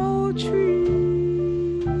and gold trees.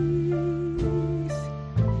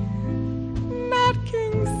 Not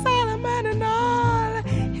King Solomon and all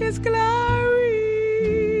his glory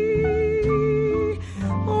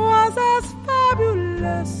was as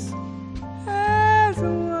fabulous as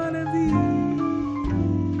one of these.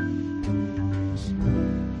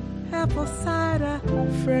 Apple cider,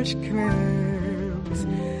 fresh clams,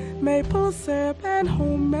 maple syrup and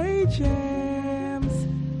homemade jams.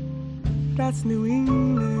 That's New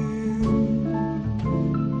England.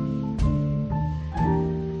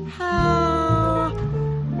 How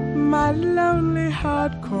my lonely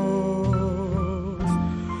heart calls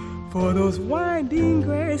for those winding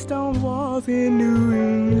gray stone walls in New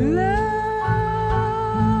England.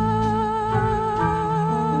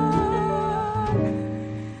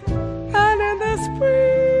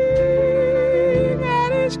 Spring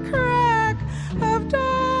at each crack of dawn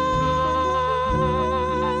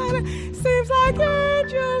seems like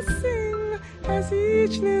angels sing as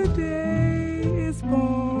each new day is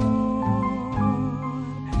born.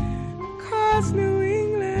 'Cause New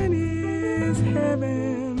England is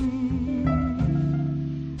heaven,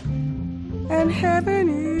 and heaven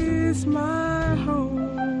is my home.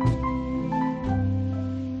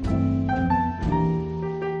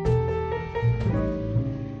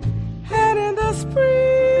 Spring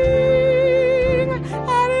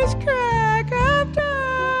at each crack of dawn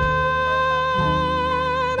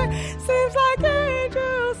seems like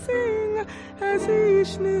angels sing as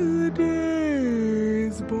each new day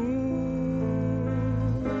is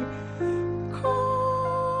born.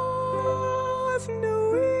 'Cause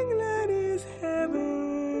New England is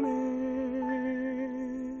heaven,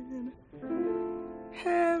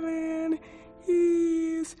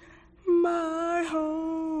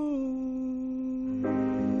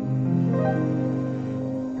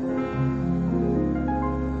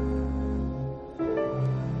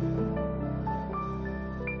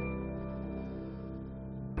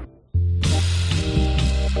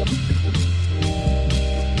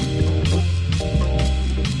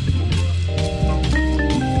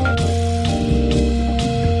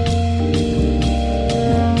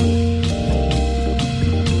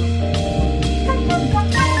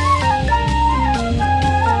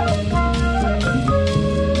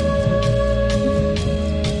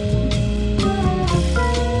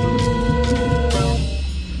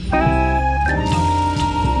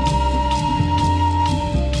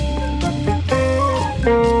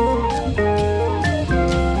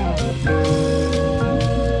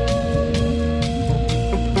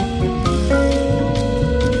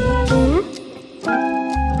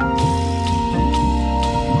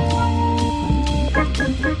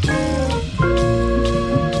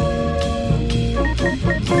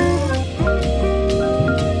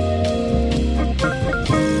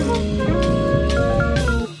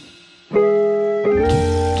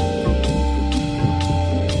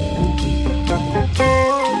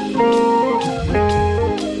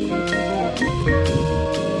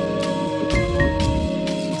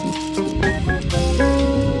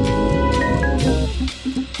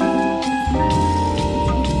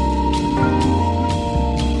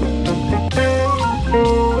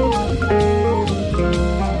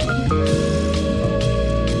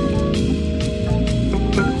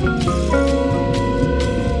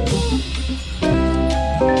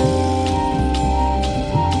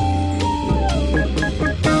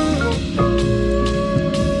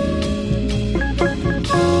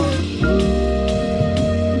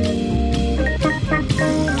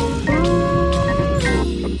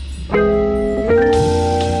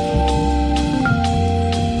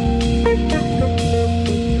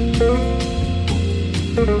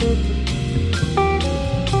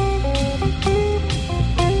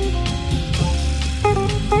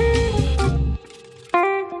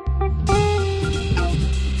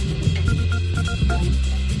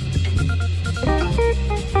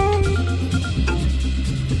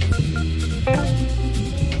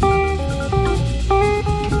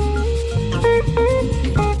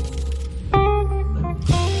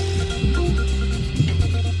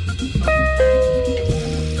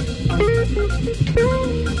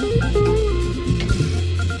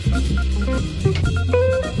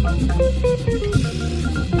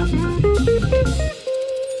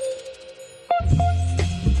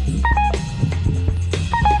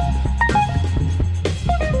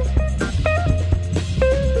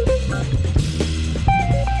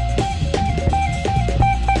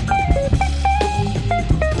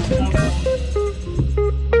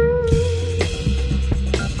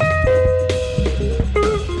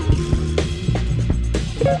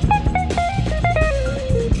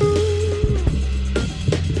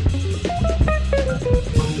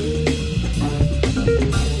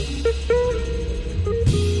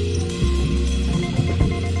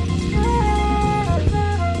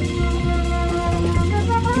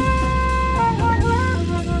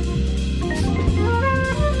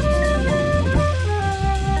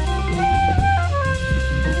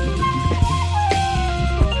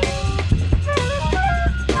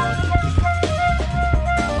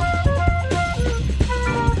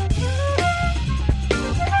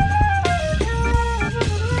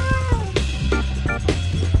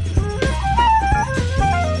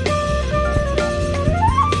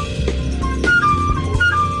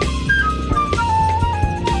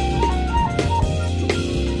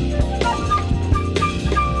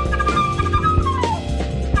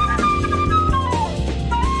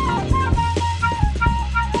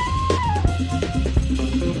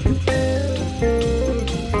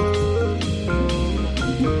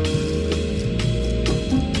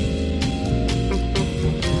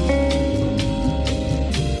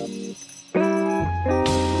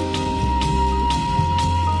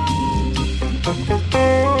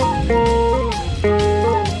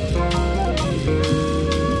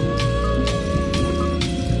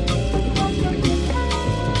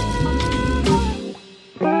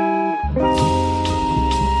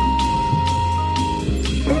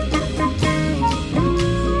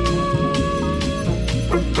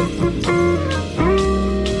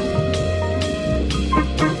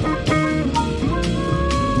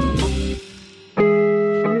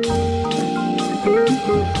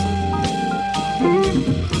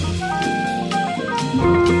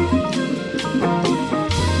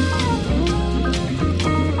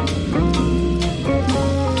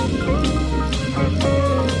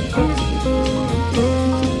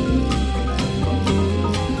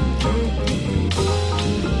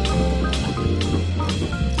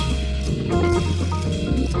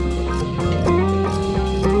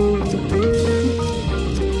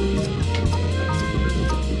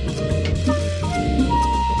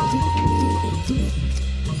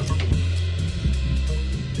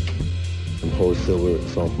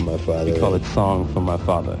 Song from My Father. We call it Song from My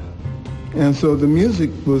Father. And so the music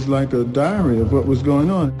was like a diary of what was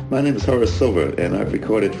going on. My name is Horace Silver, and I've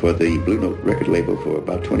recorded for the Blue Note record label for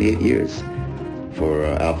about 28 years for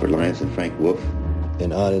Alfred Lyons and Frank Wolf.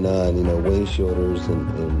 And on, you know, Wayne Shorters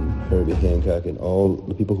and Herbie Hancock and all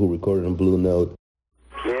the people who recorded on Blue Note.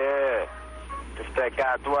 Yeah, it's that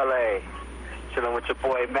guy Dwelle, chilling with your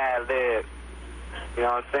boy Mad Lib. You know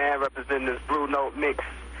what I'm saying? Representing this Blue Note mix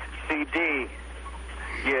CD.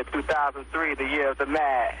 Year 2003, the year of the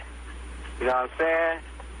Mad. You know what I'm saying?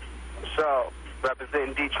 So,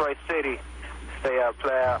 representing Detroit City. Stay up,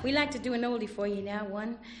 player. We like to do an oldie for you now,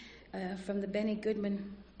 one from the Benny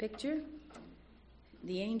Goodman picture.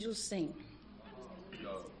 The Angels Sing.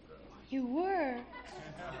 You were.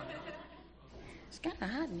 It's kind of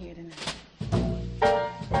hot in here tonight.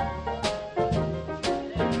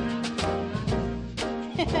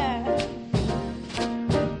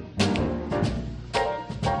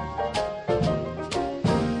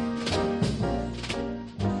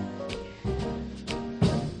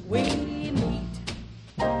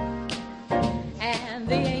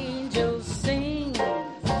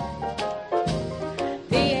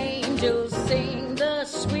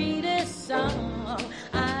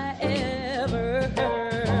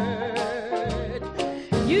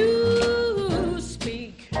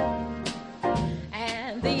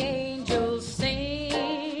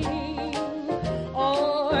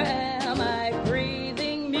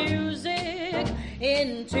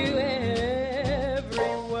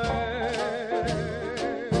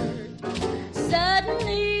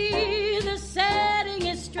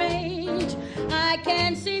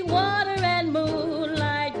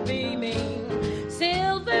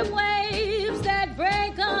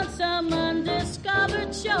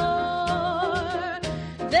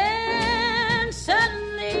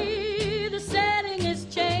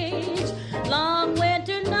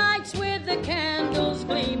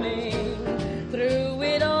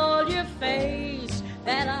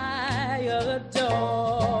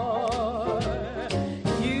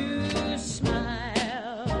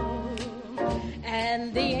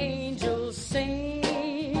 angels sing,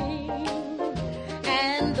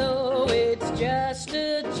 and though it's just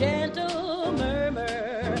a gentle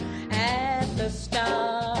murmur at the start,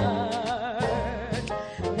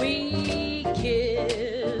 we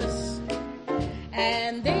kiss,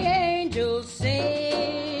 and the angels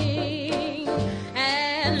sing,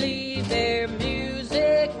 and leave their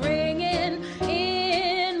music ringing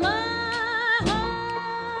in my heart.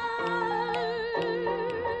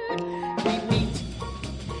 We meet,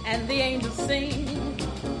 and the angels sing.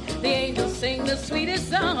 The angels sing the sweetest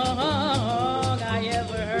song I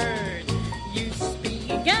ever heard. You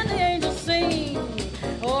speak, and the angels sing.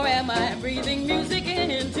 Or am I breathing music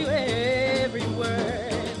into every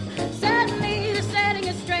word? Suddenly the setting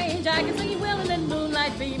is strange. I can see you well in the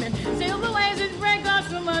moonlight beaming. Silver waves that break across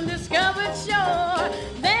from undiscovered shore.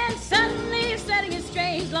 Then suddenly the setting is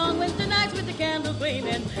strange. Long winter nights with the candle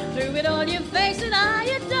gleaming. Through it all your face that I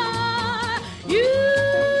adore. You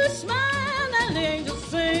smile and the angels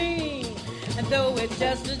sing. And though it's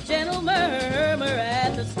just a gentle murmur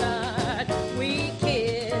at the start, we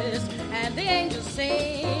kiss and the angels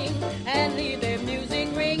sing and leave their music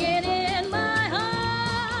ringing in my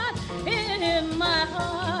heart, in my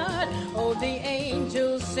heart. Oh, the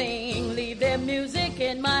angels sing, leave their music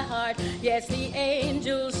in my heart. Yes, the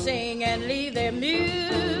angels sing and leave their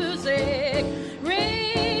music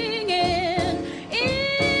ringing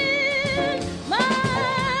in my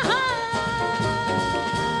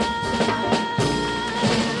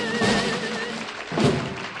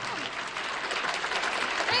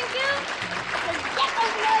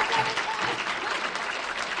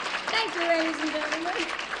ladies and gentlemen.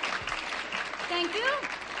 Thank you.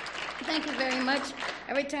 Thank you very much.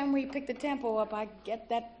 Every time we pick the tempo up, I get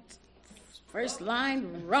that first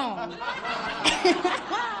line wrong.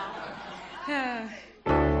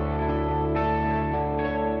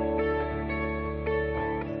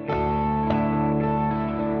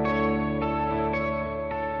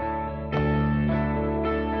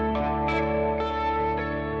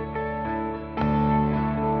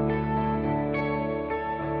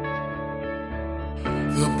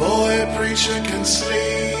 The boy preacher can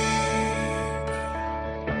sleep.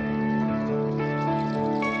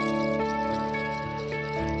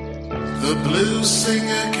 The blues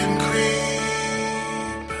singer can creep.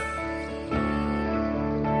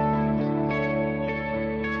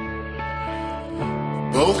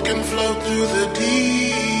 Both can float through the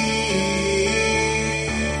deep.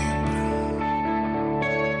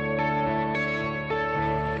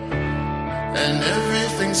 And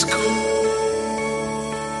everything's cool.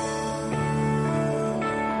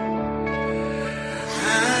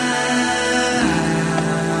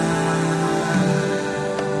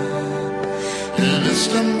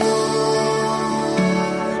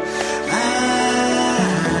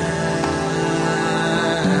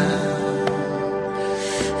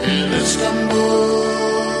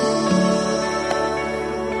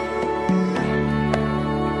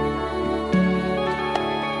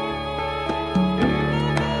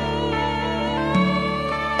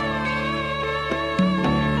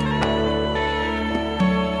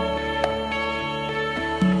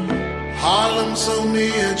 Harlem's only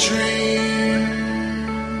a dream.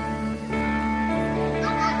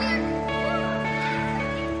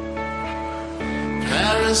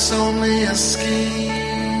 Paris only a scheme.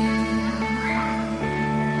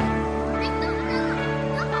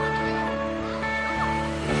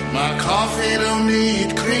 My coffee don't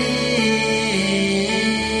need cream.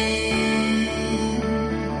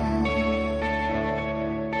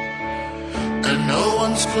 And no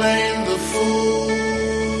one's playing the fool.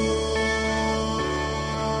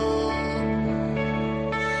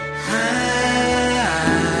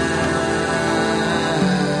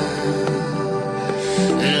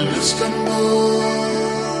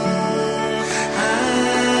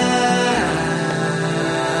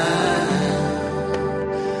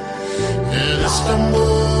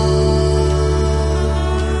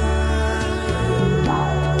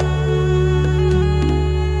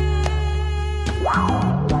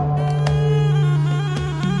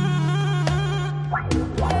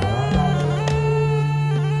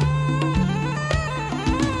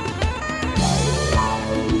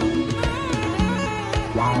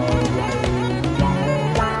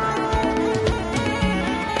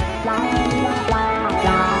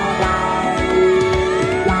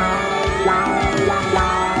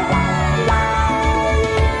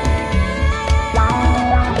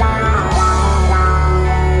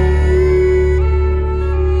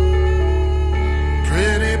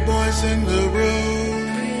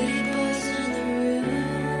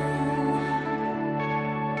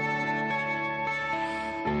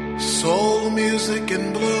 Soul music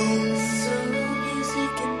and blues. bloom. Soul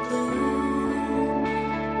music in bloom.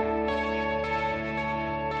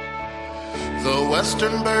 The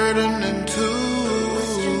Western burden into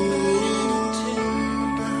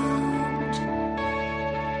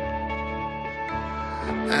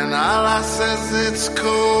and Allah says it's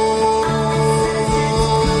cold.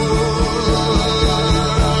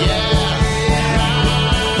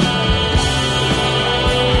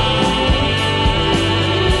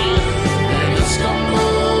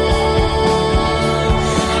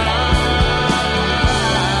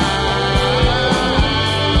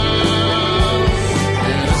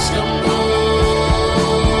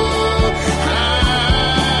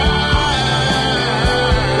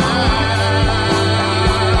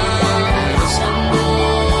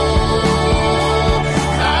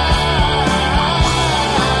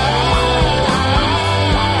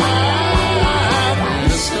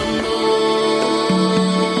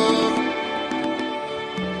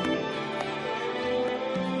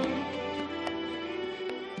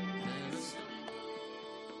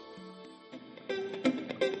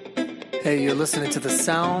 Hey, you're listening to the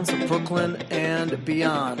sounds of Brooklyn and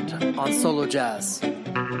beyond on Solo Jazz.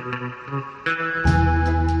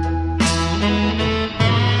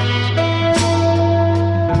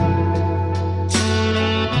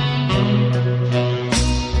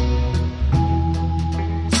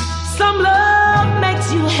 Some love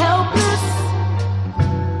makes you helpless.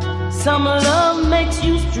 Some love makes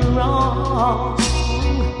you strong.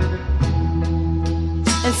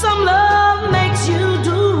 And some love makes you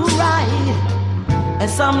do right. And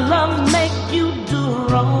some love make you do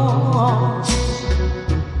wrong.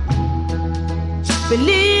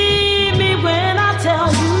 Believe me when I tell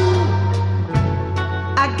you,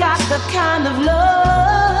 I got the kind of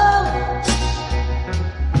love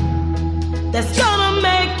that's gonna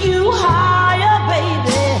make you higher,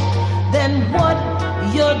 baby, than what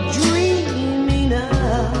you're dreaming of.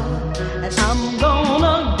 And I'm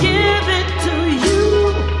gonna give it to you,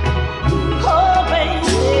 oh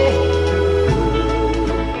baby,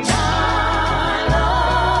 my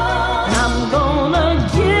love. And I'm gonna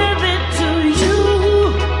give it to you,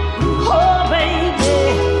 oh baby,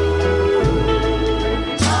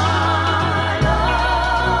 my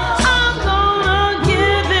love. I'm gonna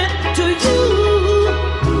give it to you,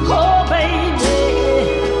 oh baby,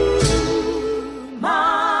 my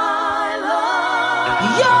love.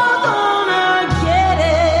 You're gonna get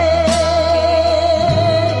it.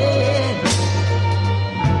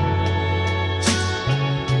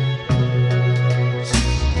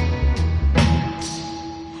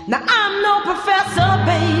 Now I'm no professor,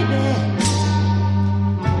 baby,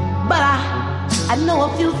 but I know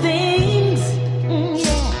a few things.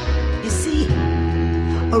 Yeah, you see,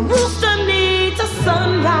 a rooster needs a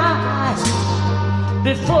sunrise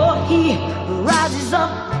before he rises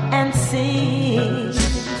up and sings.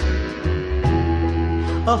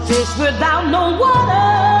 A fish without no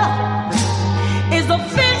water is a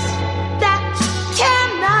fish that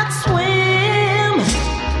cannot swim.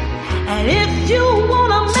 And if you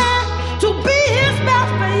want a man to be his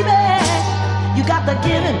best, baby, you got to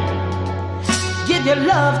give your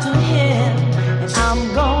love to him. And I'm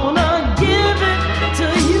gonna give it to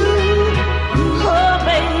you, oh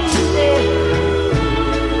baby.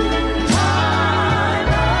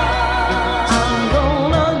 I'm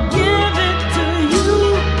gonna give it to you,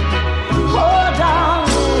 oh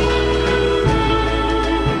darling.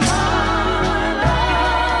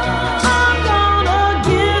 I'm gonna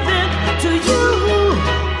give it to you,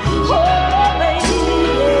 oh baby,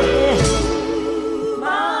 my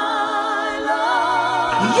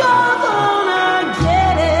love. You're gonna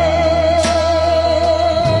get it.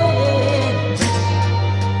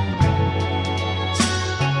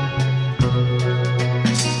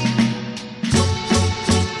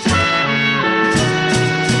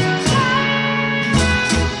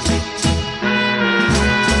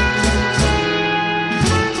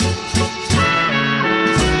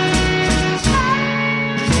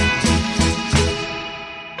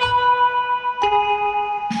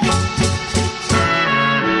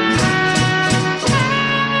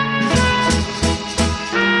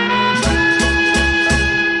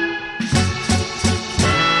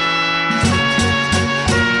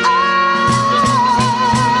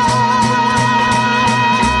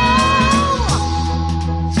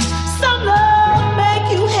 Some love make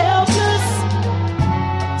you helpless.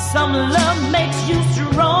 Some love makes you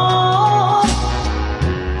strong.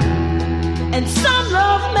 And some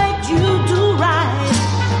love makes you do right.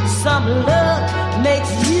 Some love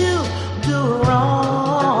makes you do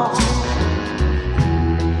wrong.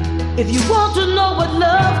 If you want to know what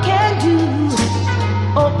love can do,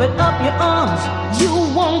 oh open up your arms, you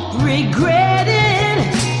won't regret it.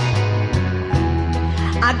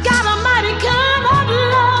 I got a mighty kind of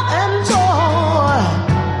love and joy.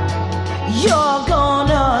 You're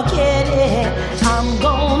gonna get it. I'm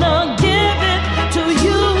gonna give it to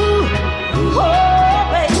you. Oh,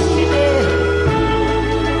 baby.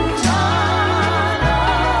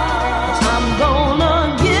 I'm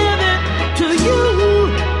gonna give it to you.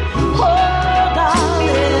 Oh,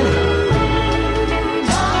 darling.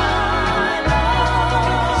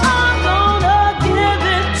 I'm gonna give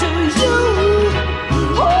it to you.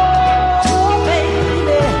 Oh,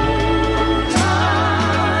 baby.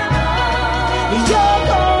 You're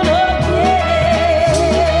gonna get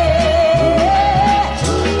it.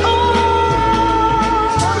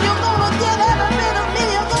 Oh, you're gonna get every bit of me.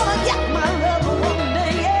 You're gonna get my love one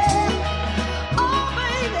day, yeah. Oh,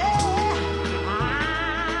 baby.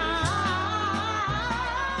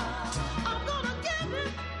 I'm gonna give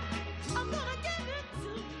it. I'm gonna give it to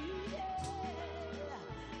you,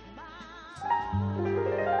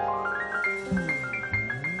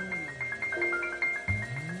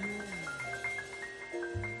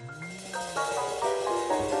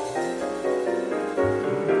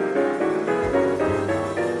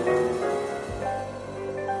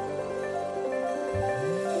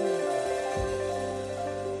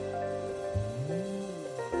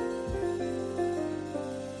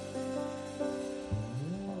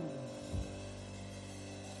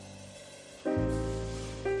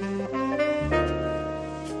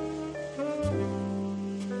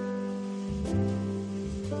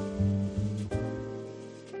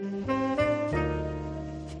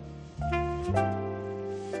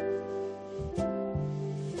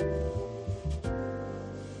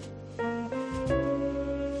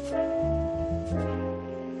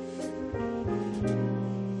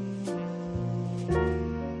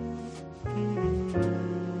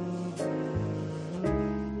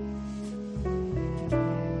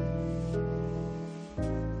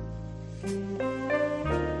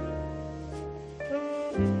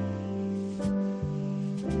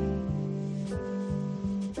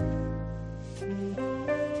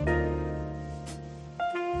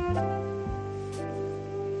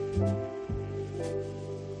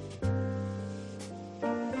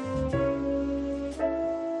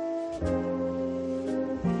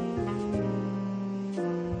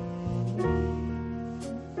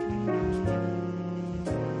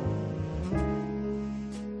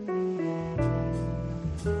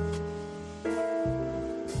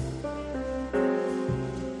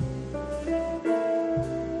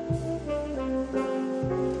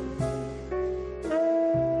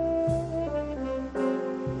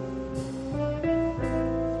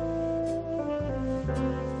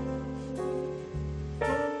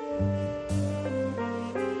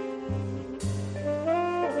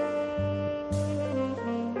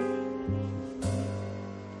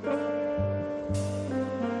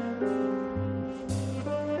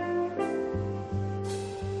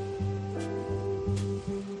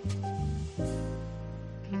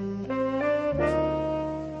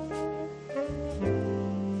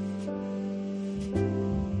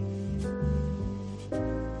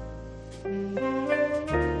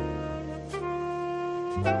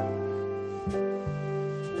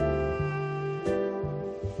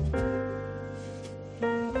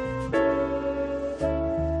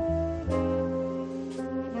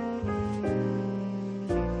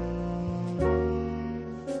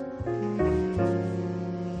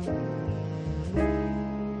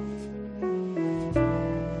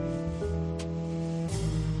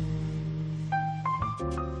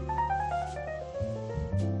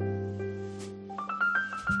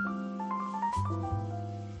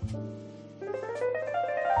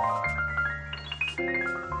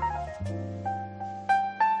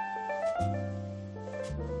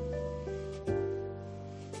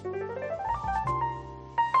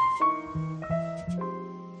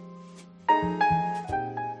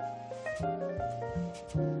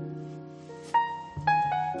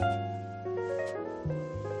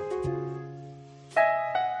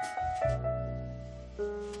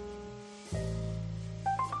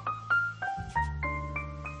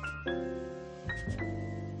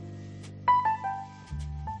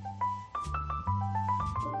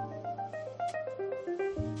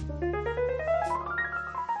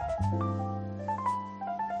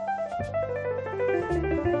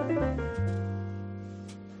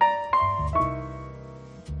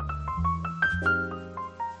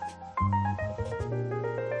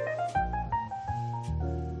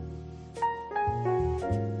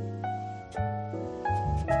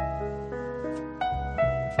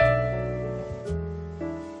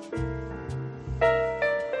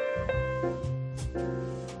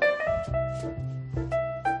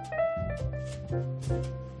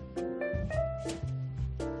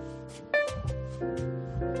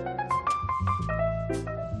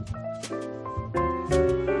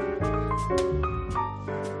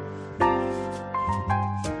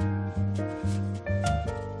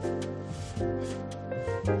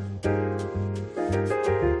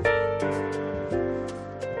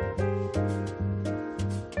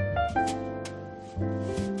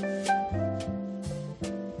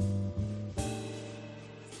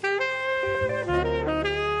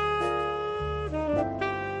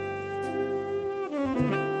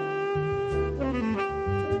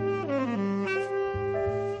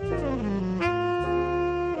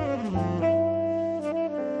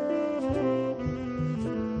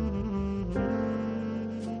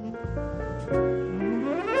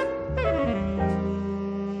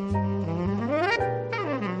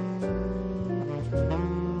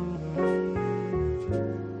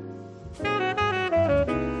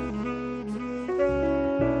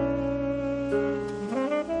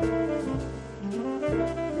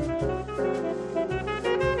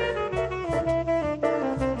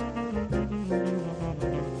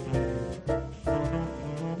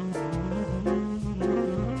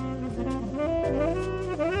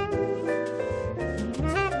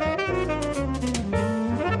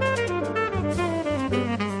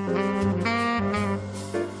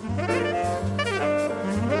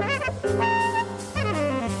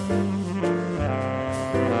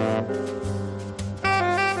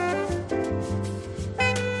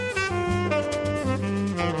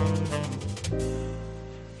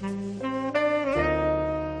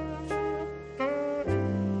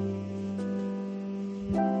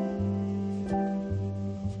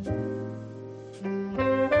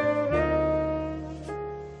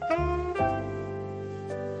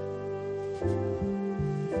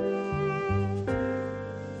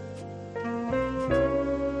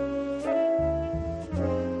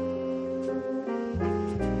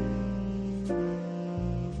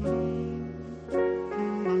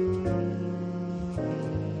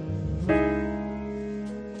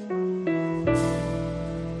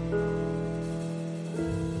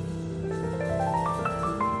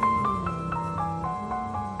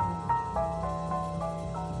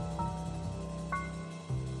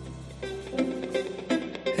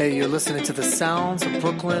 Hey, you're listening to the sounds of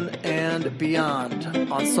Brooklyn and beyond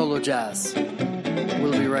on Solo Jazz.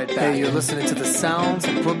 We'll be right back. Hey, you're listening to the sounds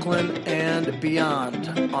of Brooklyn and beyond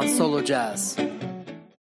on Solo Jazz.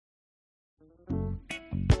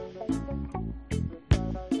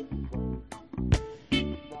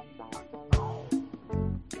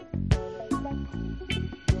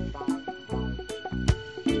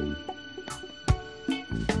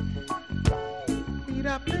 Beat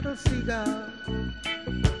up little seagulls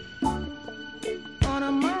on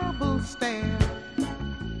a marble stair.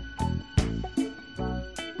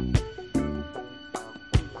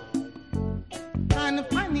 Trying to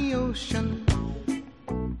find the ocean,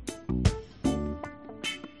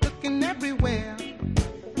 looking everywhere.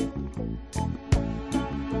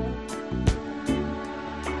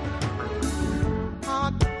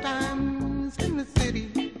 Hard times in the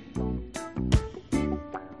city,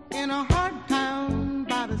 in a hard town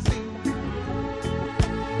by the sea.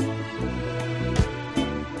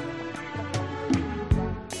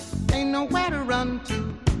 Ain't nowhere to run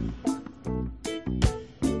to.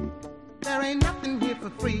 There ain't nothing here for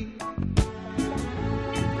free.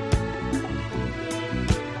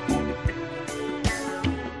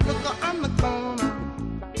 Look on the corner,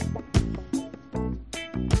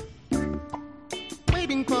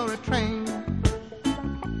 waiting for a train.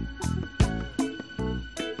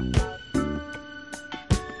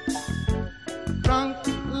 Drunk,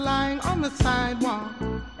 lying on the sidewalk,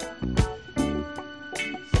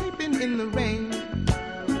 sleeping in the rain.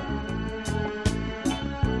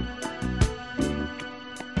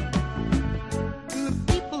 And the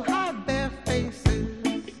people hide their faces,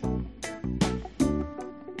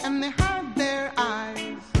 and they hide their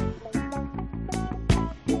eyes.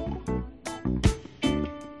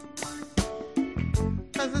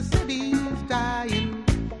 'Cause the city's dying,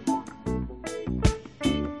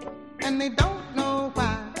 and they don't know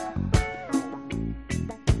why.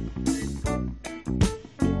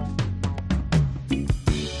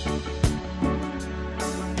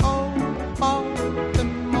 Oh,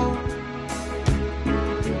 Baltimore,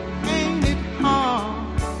 ain't it hard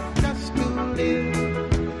just to live?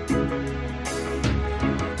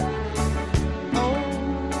 Oh,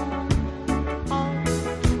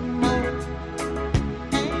 Baltimore,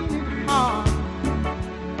 ain't it hard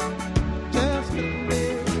just to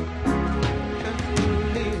live?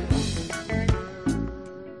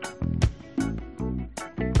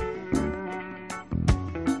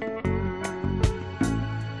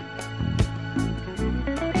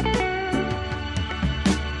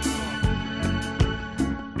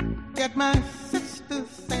 Get my sister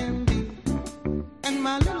Sandy and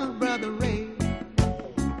my little brother Ray.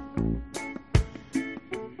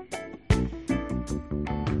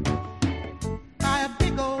 Buy a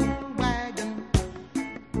big old wagon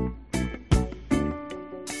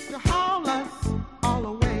to haul us all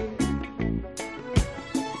away.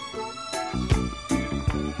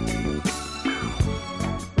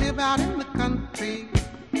 Live out in the country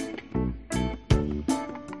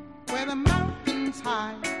where the mountains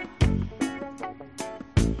high.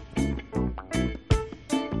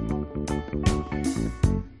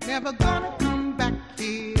 Never gonna come back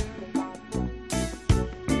here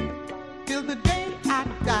till the day I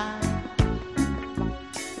die.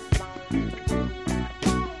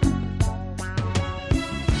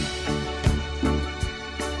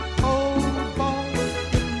 Oh,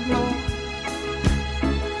 Baltimore,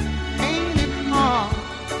 ain't it hard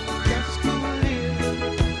just to live?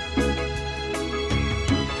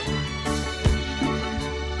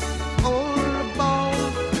 Oh,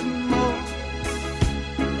 Baltimore,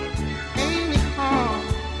 ain't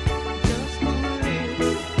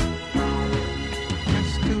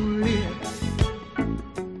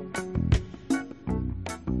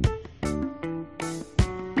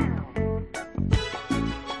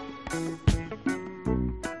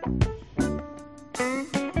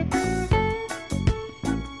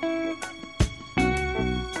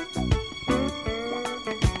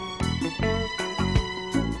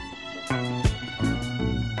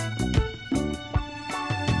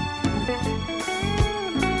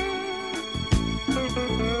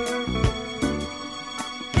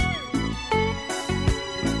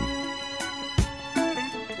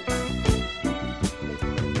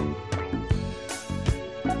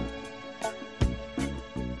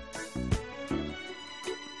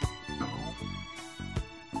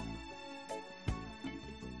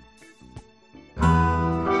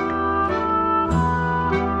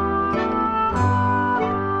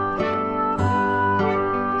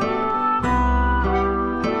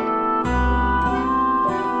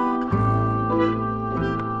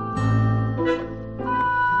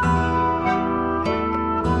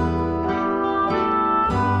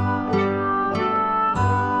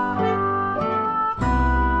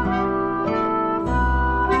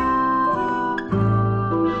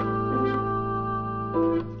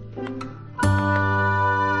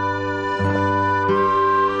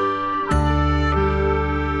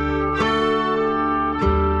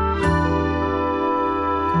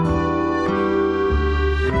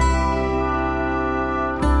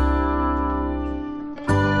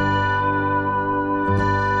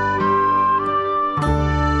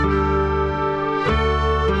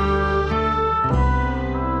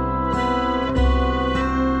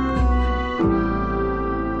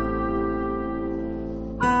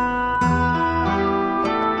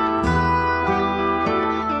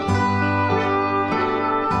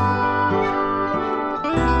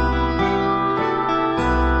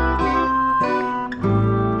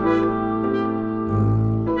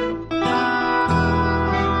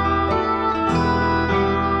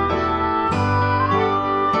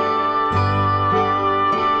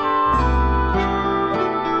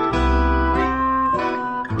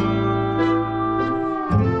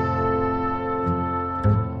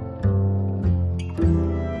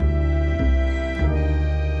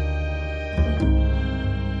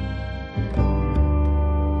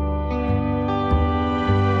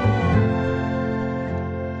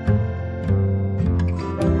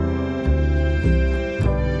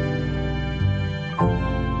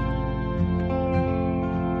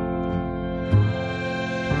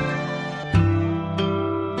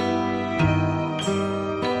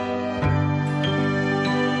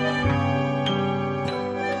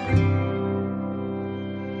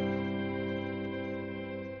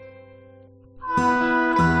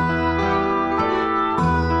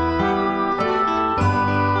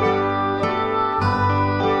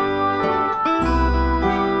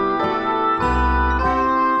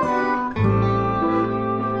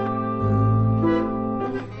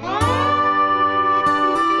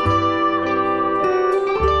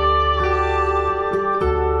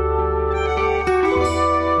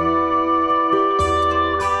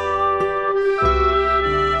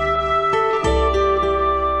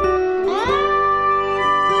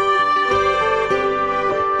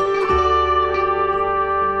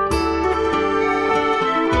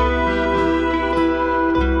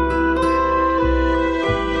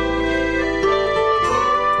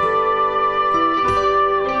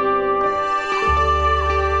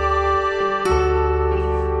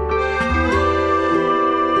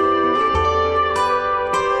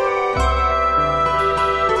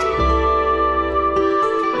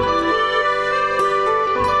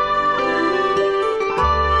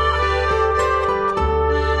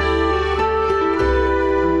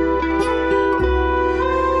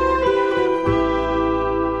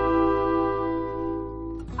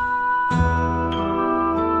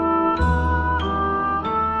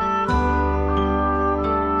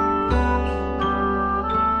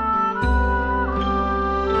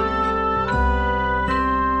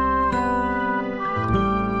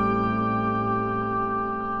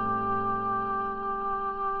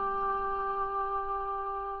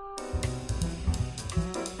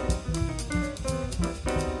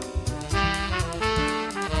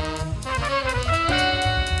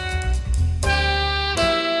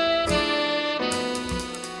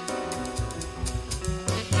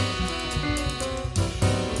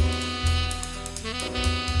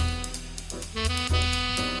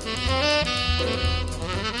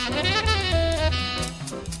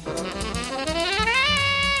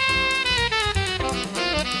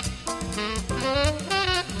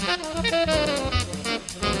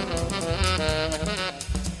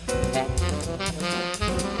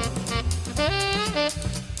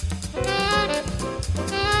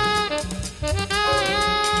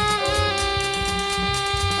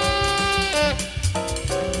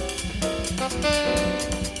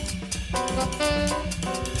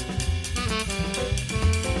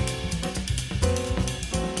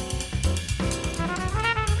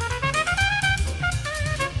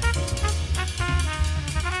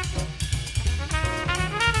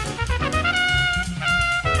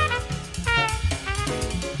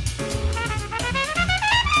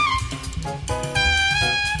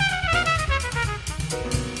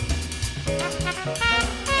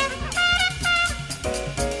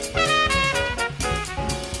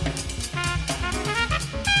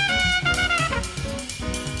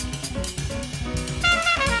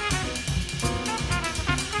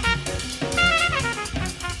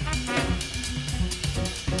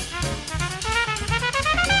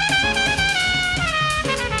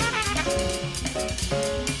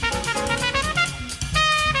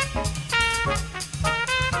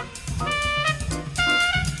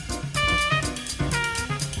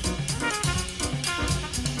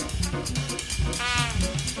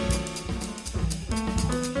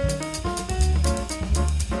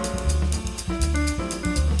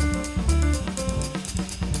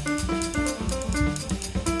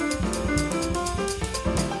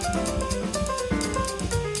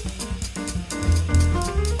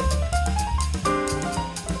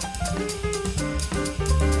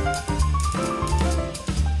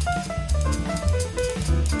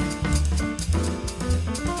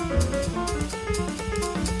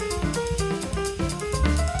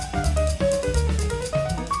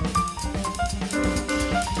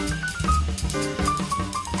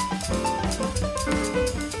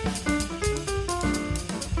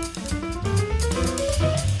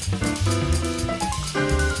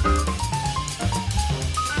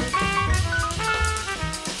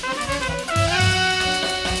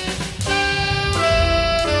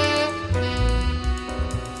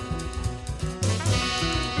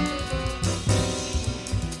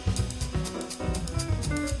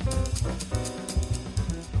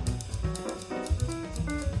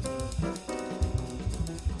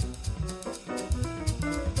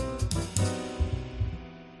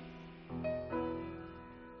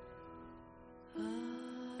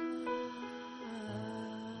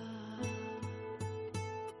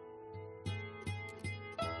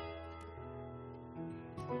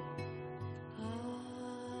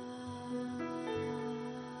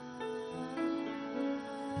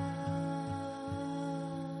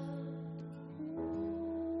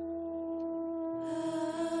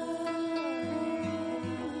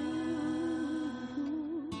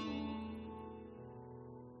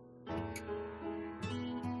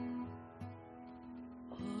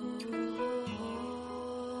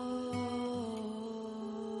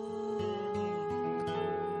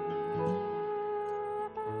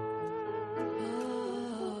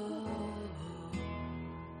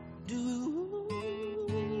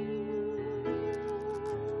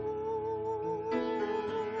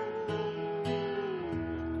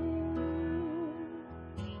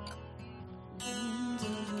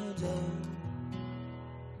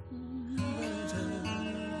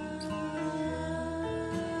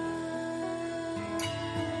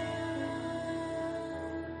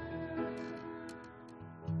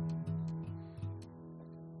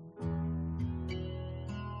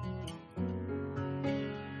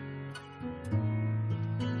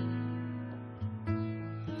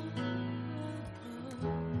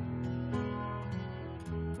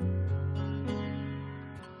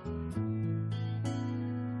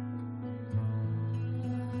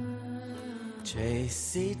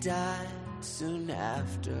Tracy died soon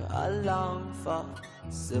after a long-fought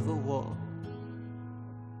civil war.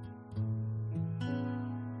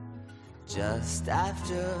 Just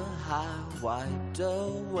after I wiped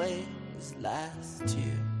away his last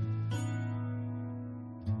tear.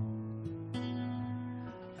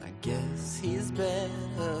 I guess he's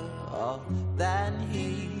better off than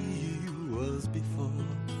he was before.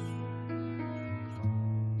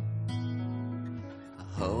 A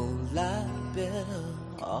whole lot better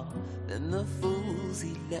off than the fools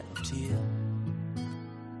he left here.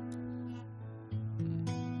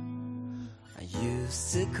 I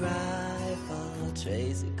used to cry for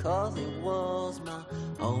Tracy 'cause he was my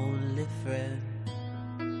only friend.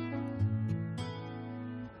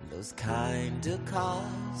 Those kind of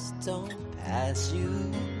cars don't pass you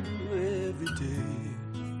every day.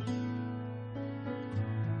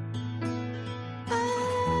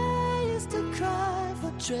 I used to cry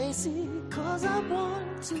for Tracy 'cause I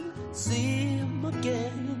want to see him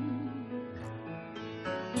again.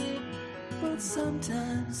 But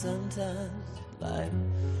sometimes life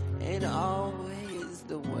ain't always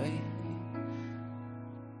the way.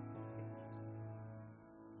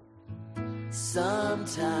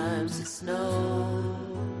 Sometimes it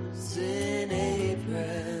snows in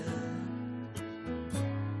April.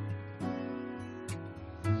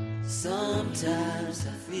 Sometimes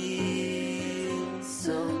I feel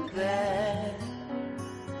so bad,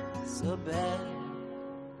 so bad.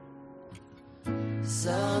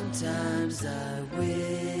 Sometimes I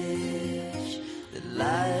wish that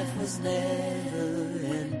life was never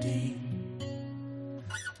ending.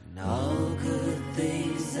 And all good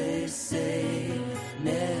things they say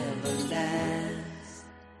never last.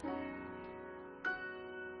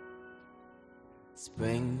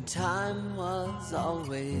 Springtime was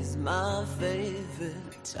always my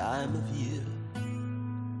favorite time of year.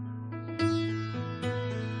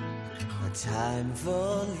 A time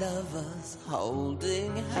for lovers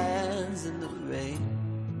holding hands in the rain.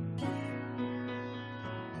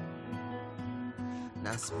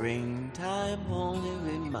 Now springtime only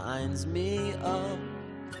reminds me of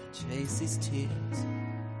Tracy's tears.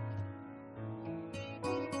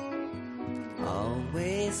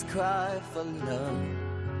 Always cry for love,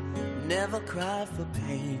 never cry for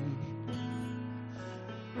pain.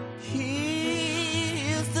 He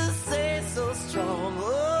used to say so strong,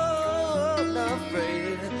 oh,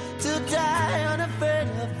 unafraid to die, unafraid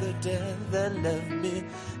of the death that left me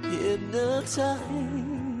hypnotized.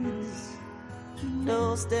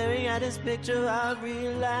 No, staring at his picture I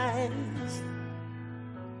realized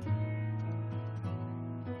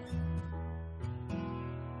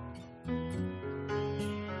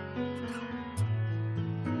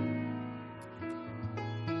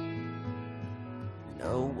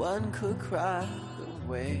no one could cry the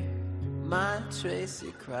way my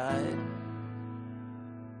Tracy cried.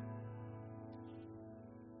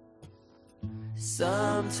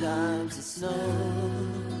 Sometimes it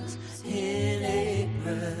snows in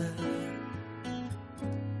April.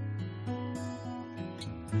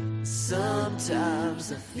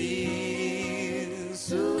 Sometimes I feel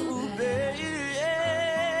so bad.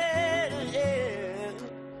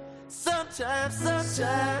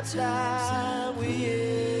 Sometimes I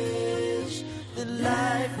wish that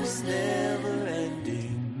life was never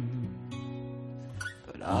ending.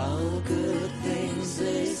 But all good things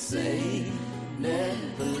they say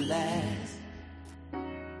never last.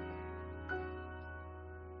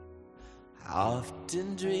 I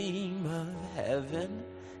often dream of heaven,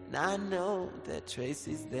 and I know that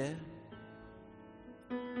Tracy's there.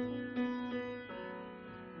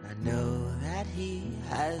 I know that he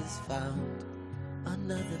has found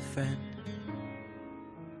another friend.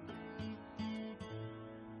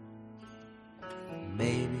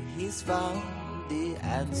 Maybe he's found the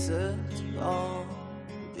answer to all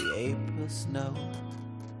the April snow.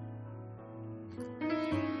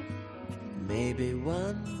 Maybe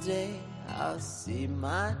one day I'll see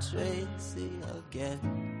my Tracy again.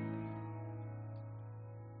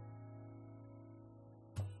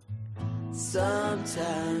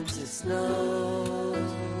 Sometimes it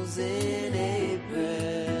snows in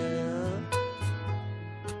April.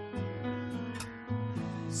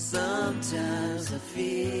 Sometimes I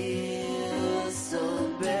feel so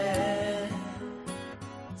bad,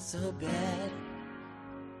 so bad.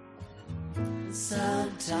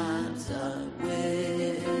 Sometimes I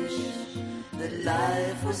wish that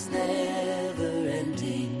life was never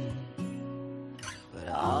ending. But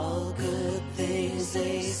all good things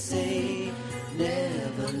they say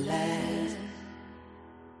never last.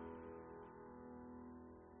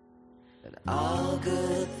 And all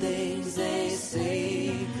good things they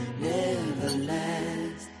say never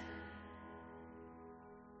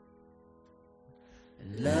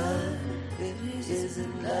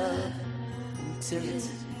isn't love until it's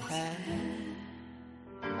had.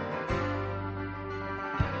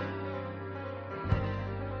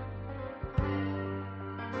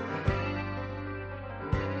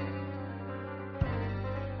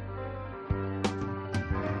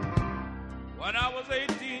 When I was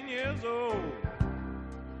 18 years old,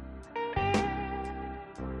 I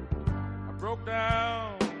broke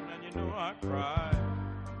down and you know I cried.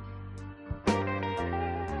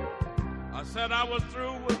 I said I was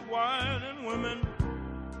through with wine and women,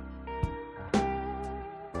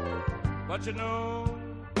 but you know,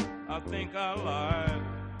 I think I lied.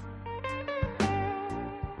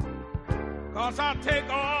 'Cause I take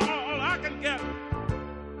all I can get,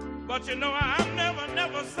 but you know I'm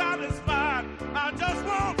never satisfied. I just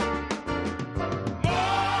want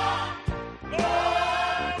more,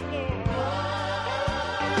 more, more.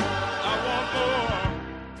 I want more.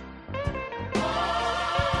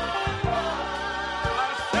 I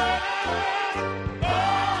said I want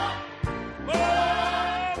more,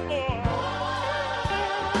 more, more.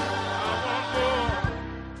 I want more.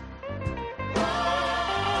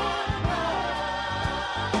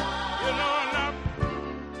 You know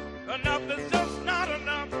enough is just not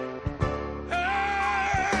enough.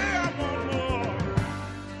 Hey, I want more.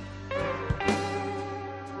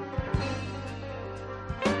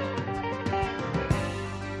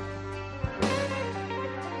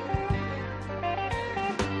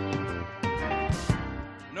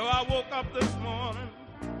 No, I woke up this morning.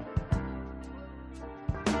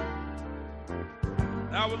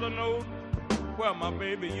 That was a note where my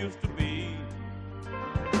baby used to be.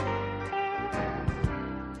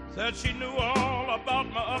 Said she knew all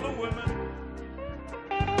about my other women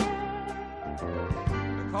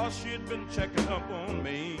because she had been checking up on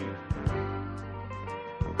me.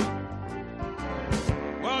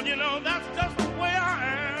 Well, you know, that's just the way I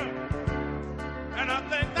am, and I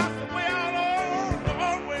think that's the way I'll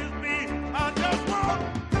always be. I just want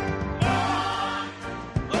more,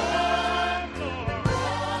 more, more.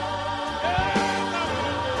 Yes, I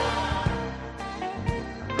want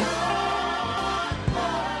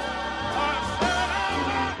more. I said I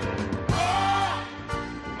want more,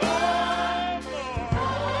 more, more.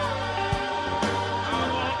 I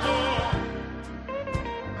want more.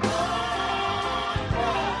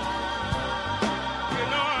 You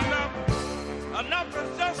know, enough is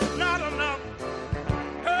just not enough.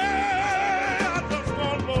 Hey, I just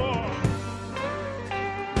want more.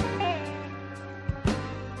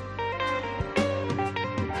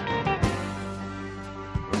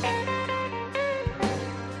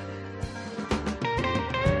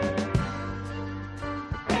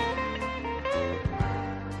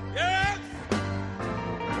 Yes,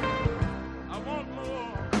 I want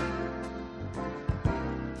more.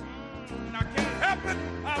 I can't help it.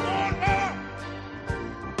 I want more.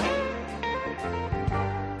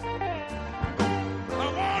 I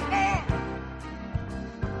want more.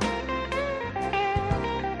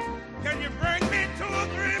 Can you bring me 2 or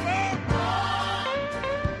 3 more?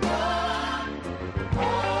 I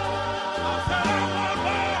said I want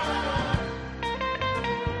more.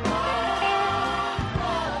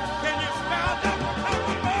 Can you spell just a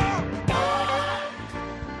couple more?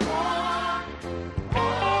 I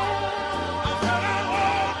said I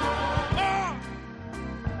want more.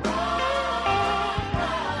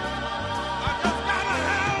 I just gotta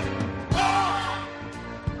have more.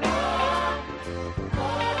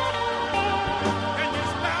 Can you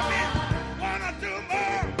spell me 1 or 2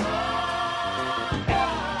 more?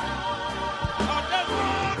 I just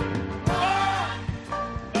want more,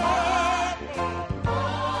 more, more.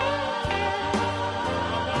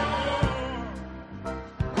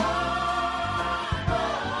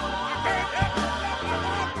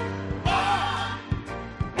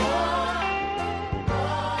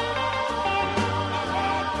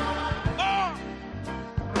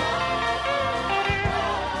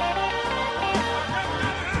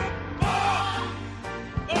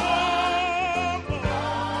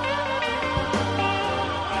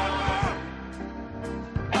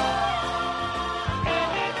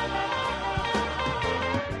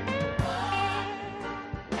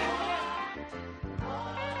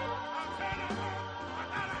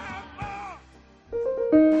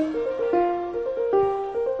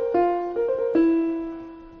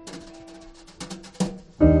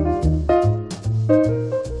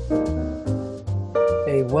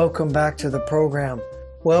 Hey, welcome back to the program.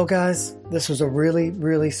 Well, guys, this was a really,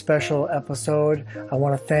 really special episode. I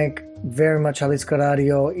want to thank very much Jalisco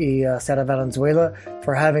Radio y Sarah Valenzuela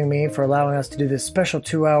for having me, for allowing us to do this special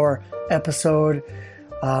 2-hour episode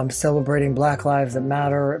celebrating Black lives that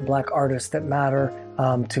matter, Black artists that matter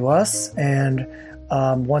to us. And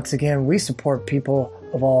Once again, we support people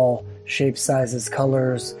of all shapes, sizes,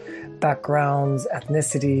 colors, backgrounds,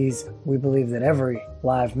 ethnicities. We believe that every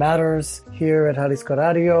life matters here at Jalisco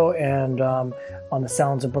Radio and on the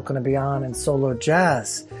Sounds of Brooklyn and Beyond and Solo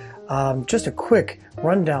Jazz. Just a quick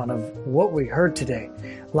rundown of what we heard today.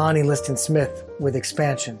 Lonnie Liston Smith with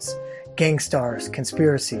Expansions, Gangstars,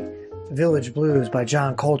 Conspiracy, Village Blues by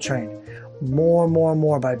John Coltrane,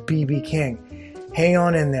 More by B.B. King, Hang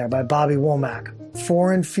On In There by Bobby Womack,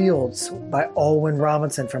 Foreign Fields by Alwyn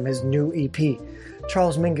Robinson from his new EP,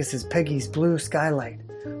 Charles Mingus's Peggy's Blue Skylight,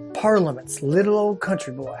 Parliament's Little Old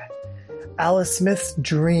Country Boy, Alice Smith's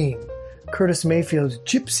Dream, Curtis Mayfield's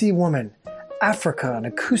Gypsy Woman, Africa, an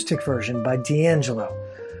acoustic version by D'Angelo,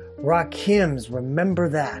 Rakim's Remember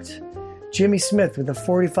That, Jimmy Smith with the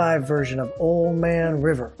 45 version of Old Man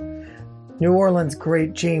River, New Orleans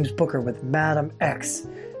great James Booker with Madam X,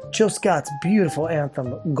 Jill Scott's beautiful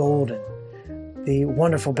anthem Golden, the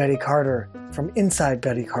wonderful Betty Carter from Inside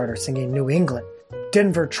Betty Carter singing New England,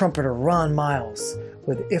 Denver trumpeter Ron Miles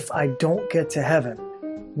with If I Don't Get to Heaven,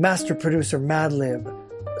 master producer Madlib,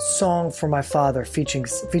 Song for My Father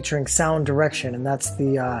featuring Sound Direction, and that's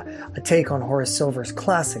a take on Horace Silver's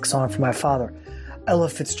classic Song for My Father, Ella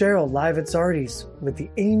Fitzgerald live at Zardy's with The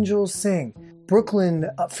Angels Sing, Brooklyn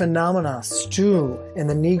Phenomena Stew and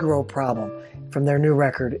the Negro Problem from their new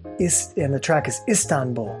record, and the track is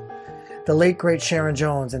Istanbul, the late great Sharon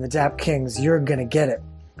Jones and the Dap Kings, You're Gonna Get It,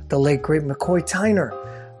 the late great McCoy Tyner,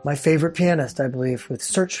 my favorite pianist, I believe, with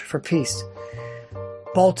Search for Peace,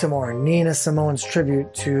 Baltimore, Nina Simone's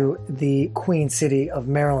tribute to the Queen City of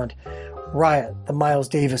Maryland, Riot, the Miles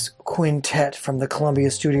Davis Quintet from the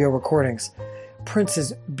Columbia Studio Recordings,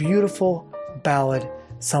 Prince's beautiful ballad,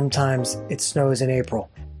 Sometimes It Snows in April.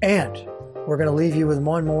 And we're going to leave you with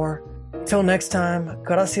one more. Till next time,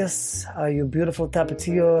 gracias, you beautiful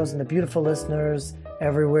tapatillos and the beautiful listeners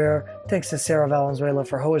everywhere. Thanks to Sarah Valenzuela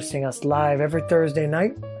for hosting us live every Thursday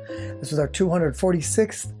night. This was our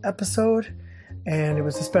 246th episode, and it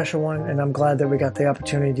was a special one, and I'm glad that we got the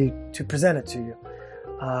opportunity to present it to you.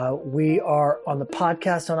 We are on the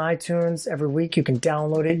podcast on iTunes every week. You can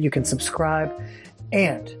download it, you can subscribe,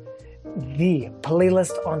 and the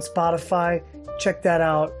playlist on Spotify. Check that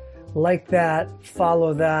out, like that,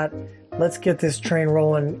 follow that. Let's get this train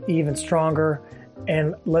rolling even stronger,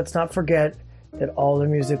 and let's not forget that all the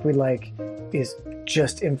music we like is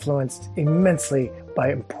just influenced immensely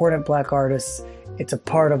by important Black artists. It's a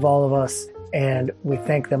part of all of us, and we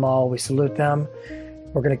thank them all. We salute them.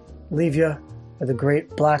 We're going to leave you with a great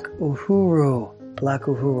Black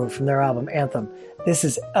Uhuru from their album Anthem. This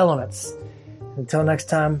is Elements. Until next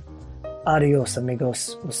time, adios,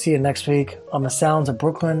 amigos. We'll see you next week on the Sounds of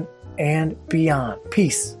Brooklyn and Beyond.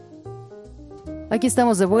 Peace. Aquí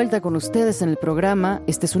estamos de vuelta con ustedes en el programa.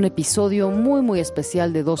 Este es un episodio muy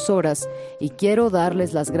especial de 2 horas y quiero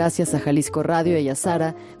darles las gracias a Jalisco Radio y a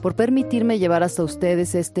Sara por permitirme llevar hasta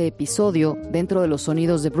ustedes este episodio dentro de los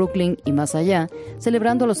sonidos de Brooklyn y más allá,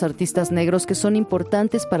 celebrando a los artistas negros que son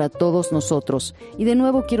importantes para todos nosotros. Y de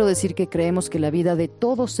nuevo quiero decir que creemos que la vida de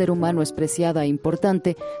todo ser humano es preciada e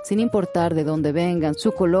importante, sin importar de dónde vengan,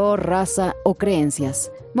 su color, raza o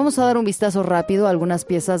creencias. Vamos a dar un vistazo rápido a algunas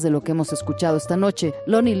piezas de lo que hemos escuchado esta noche.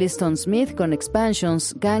 Lonnie Liston Smith con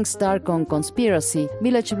Expansions, Gangstar con Conspiracy,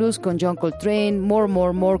 Village Blues con John Coltrane,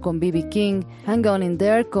 More con B.B. King, Hang On In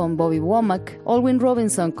There con Bobby Womack, Alwyn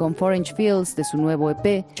Robinson con Foreign Fields de su nuevo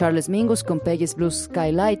EP, Charles Mingus con Peggy's Blue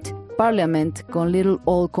Skylight, Parliament con Little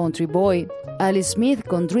Old Country Boy, Alice Smith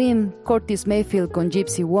con Dream, Curtis Mayfield con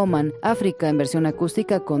Gypsy Woman, Africa en versión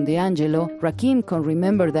acústica con D'Angelo, Rakim con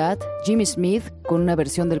Remember That, Jimmy Smith con una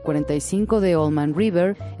versión del 45 de Old Man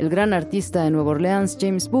River, el gran artista de Nueva Orleans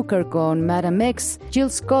James Booker con Madam X, Jill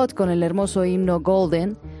Scott con el hermoso himno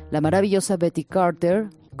Golden, la maravillosa Betty Carter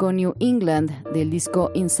con New England del disco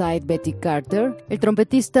Inside Betty Carter, el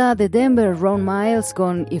trompetista de Denver Ron Miles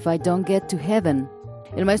con If I Don't Get to Heaven,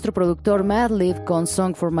 el maestro productor Madlib con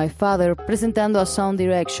Song for My Father presentando a Sound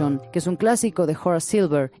Direction, que es un clásico de Horace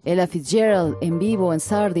Silver, Ella Fitzgerald en vivo en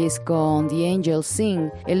Sardis con The Angels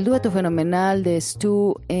Sing, el dueto fenomenal de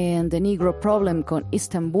Stu and the Negro Problem con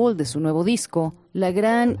Istanbul de su nuevo disco, la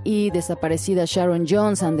gran y desaparecida Sharon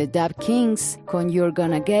Jones and the Dap Kings con You're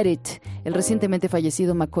Gonna Get It, el recientemente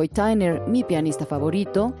fallecido McCoy Tyner, mi pianista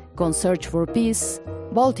favorito, con Search for Peace,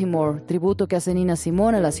 Baltimore, tributo que hace Nina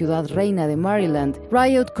Simone a la ciudad reina de Maryland,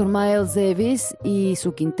 Riot con Miles Davis y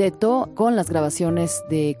su quinteto con las grabaciones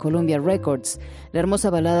de Columbia Records, la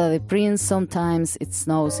hermosa balada de Prince, Sometimes It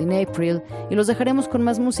Snows in April, y los dejaremos con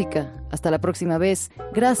más música. Hasta la próxima vez.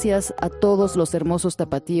 Gracias a todos los hermosos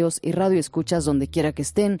tapatíos y radioescuchas donde quiera que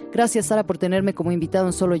estén. Gracias, Sara, por tenerme como invitado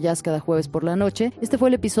en Solo Jazz cada jueves por la noche. Este fue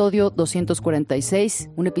el episodio 246,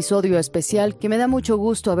 un episodio especial que me da mucho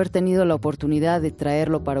gusto haber tenido la oportunidad de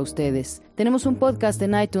traerlo para ustedes. Tenemos un podcast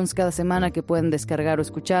en iTunes cada semana que pueden descargar o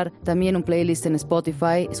escuchar, también un playlist en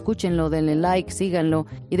Spotify. Escúchenlo, denle like, síganlo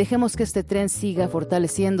y dejemos que este tren siga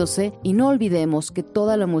fortaleciéndose, y no olvidemos que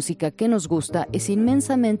toda la música que nos gusta es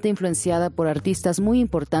inmensamente influenciada por artistas muy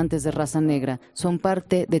importantes de raza negra. Son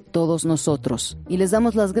parte de todos nosotros y les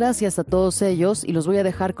damos las gracias a todos ellos, y los voy a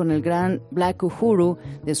dejar con el gran Black Uhuru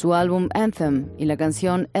de su álbum Anthem y la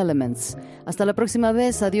canción Elements. Hasta la próxima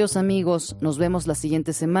vez. Adiós, amigos, nos vemos la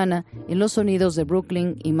siguiente semana en los sonidos de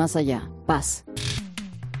Brooklyn y más allá. Paz.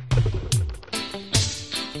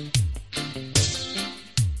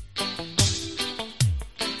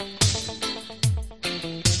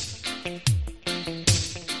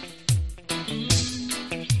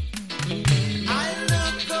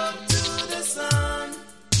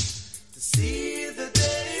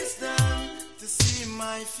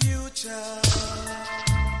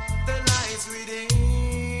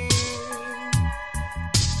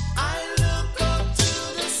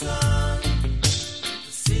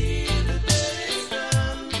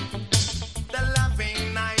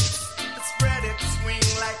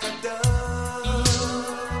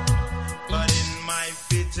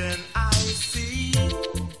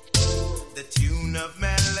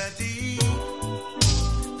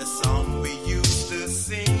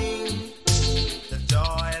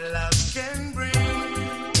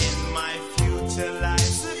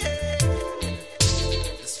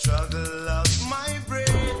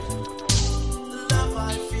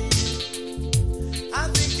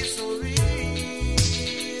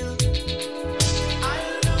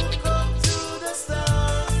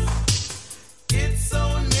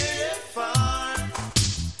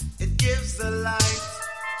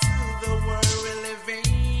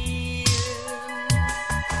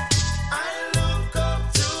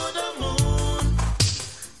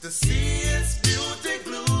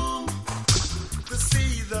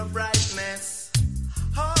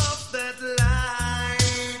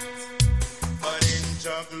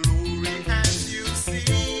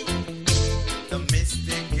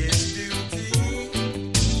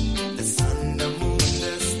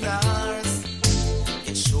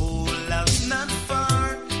 Not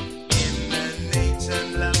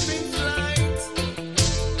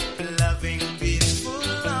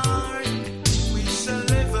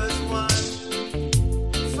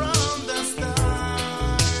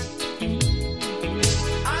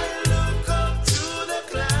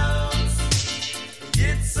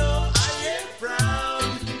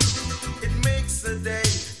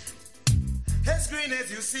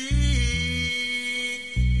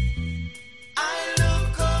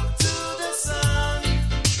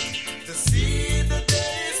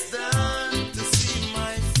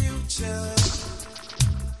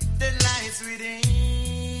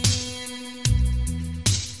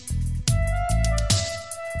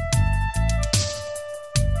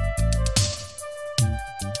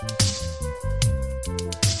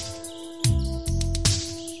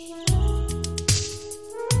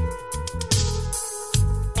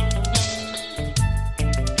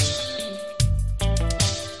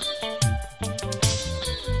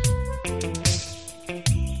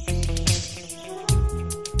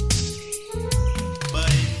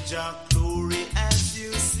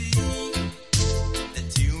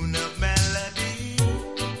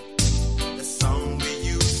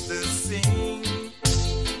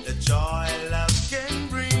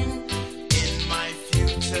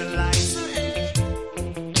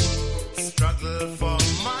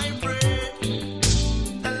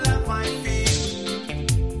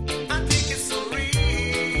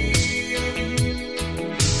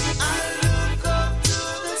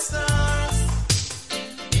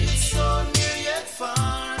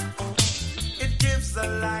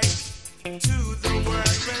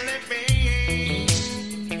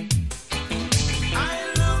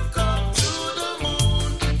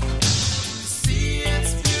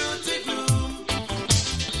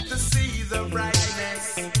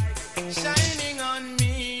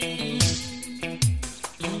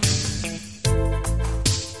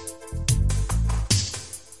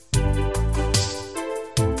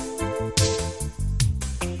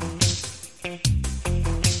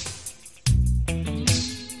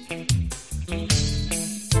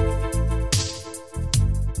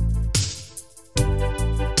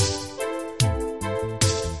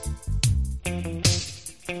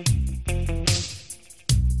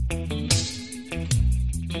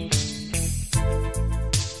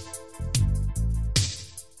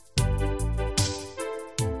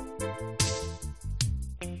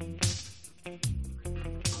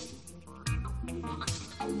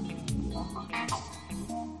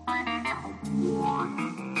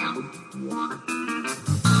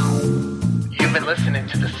been listening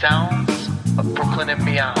to the sounds of Brooklyn and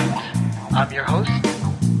beyond. I'm your host,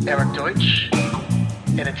 Eric Deutsch,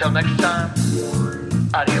 and until next time,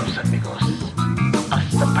 adios amigos.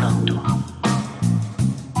 Hasta pronto.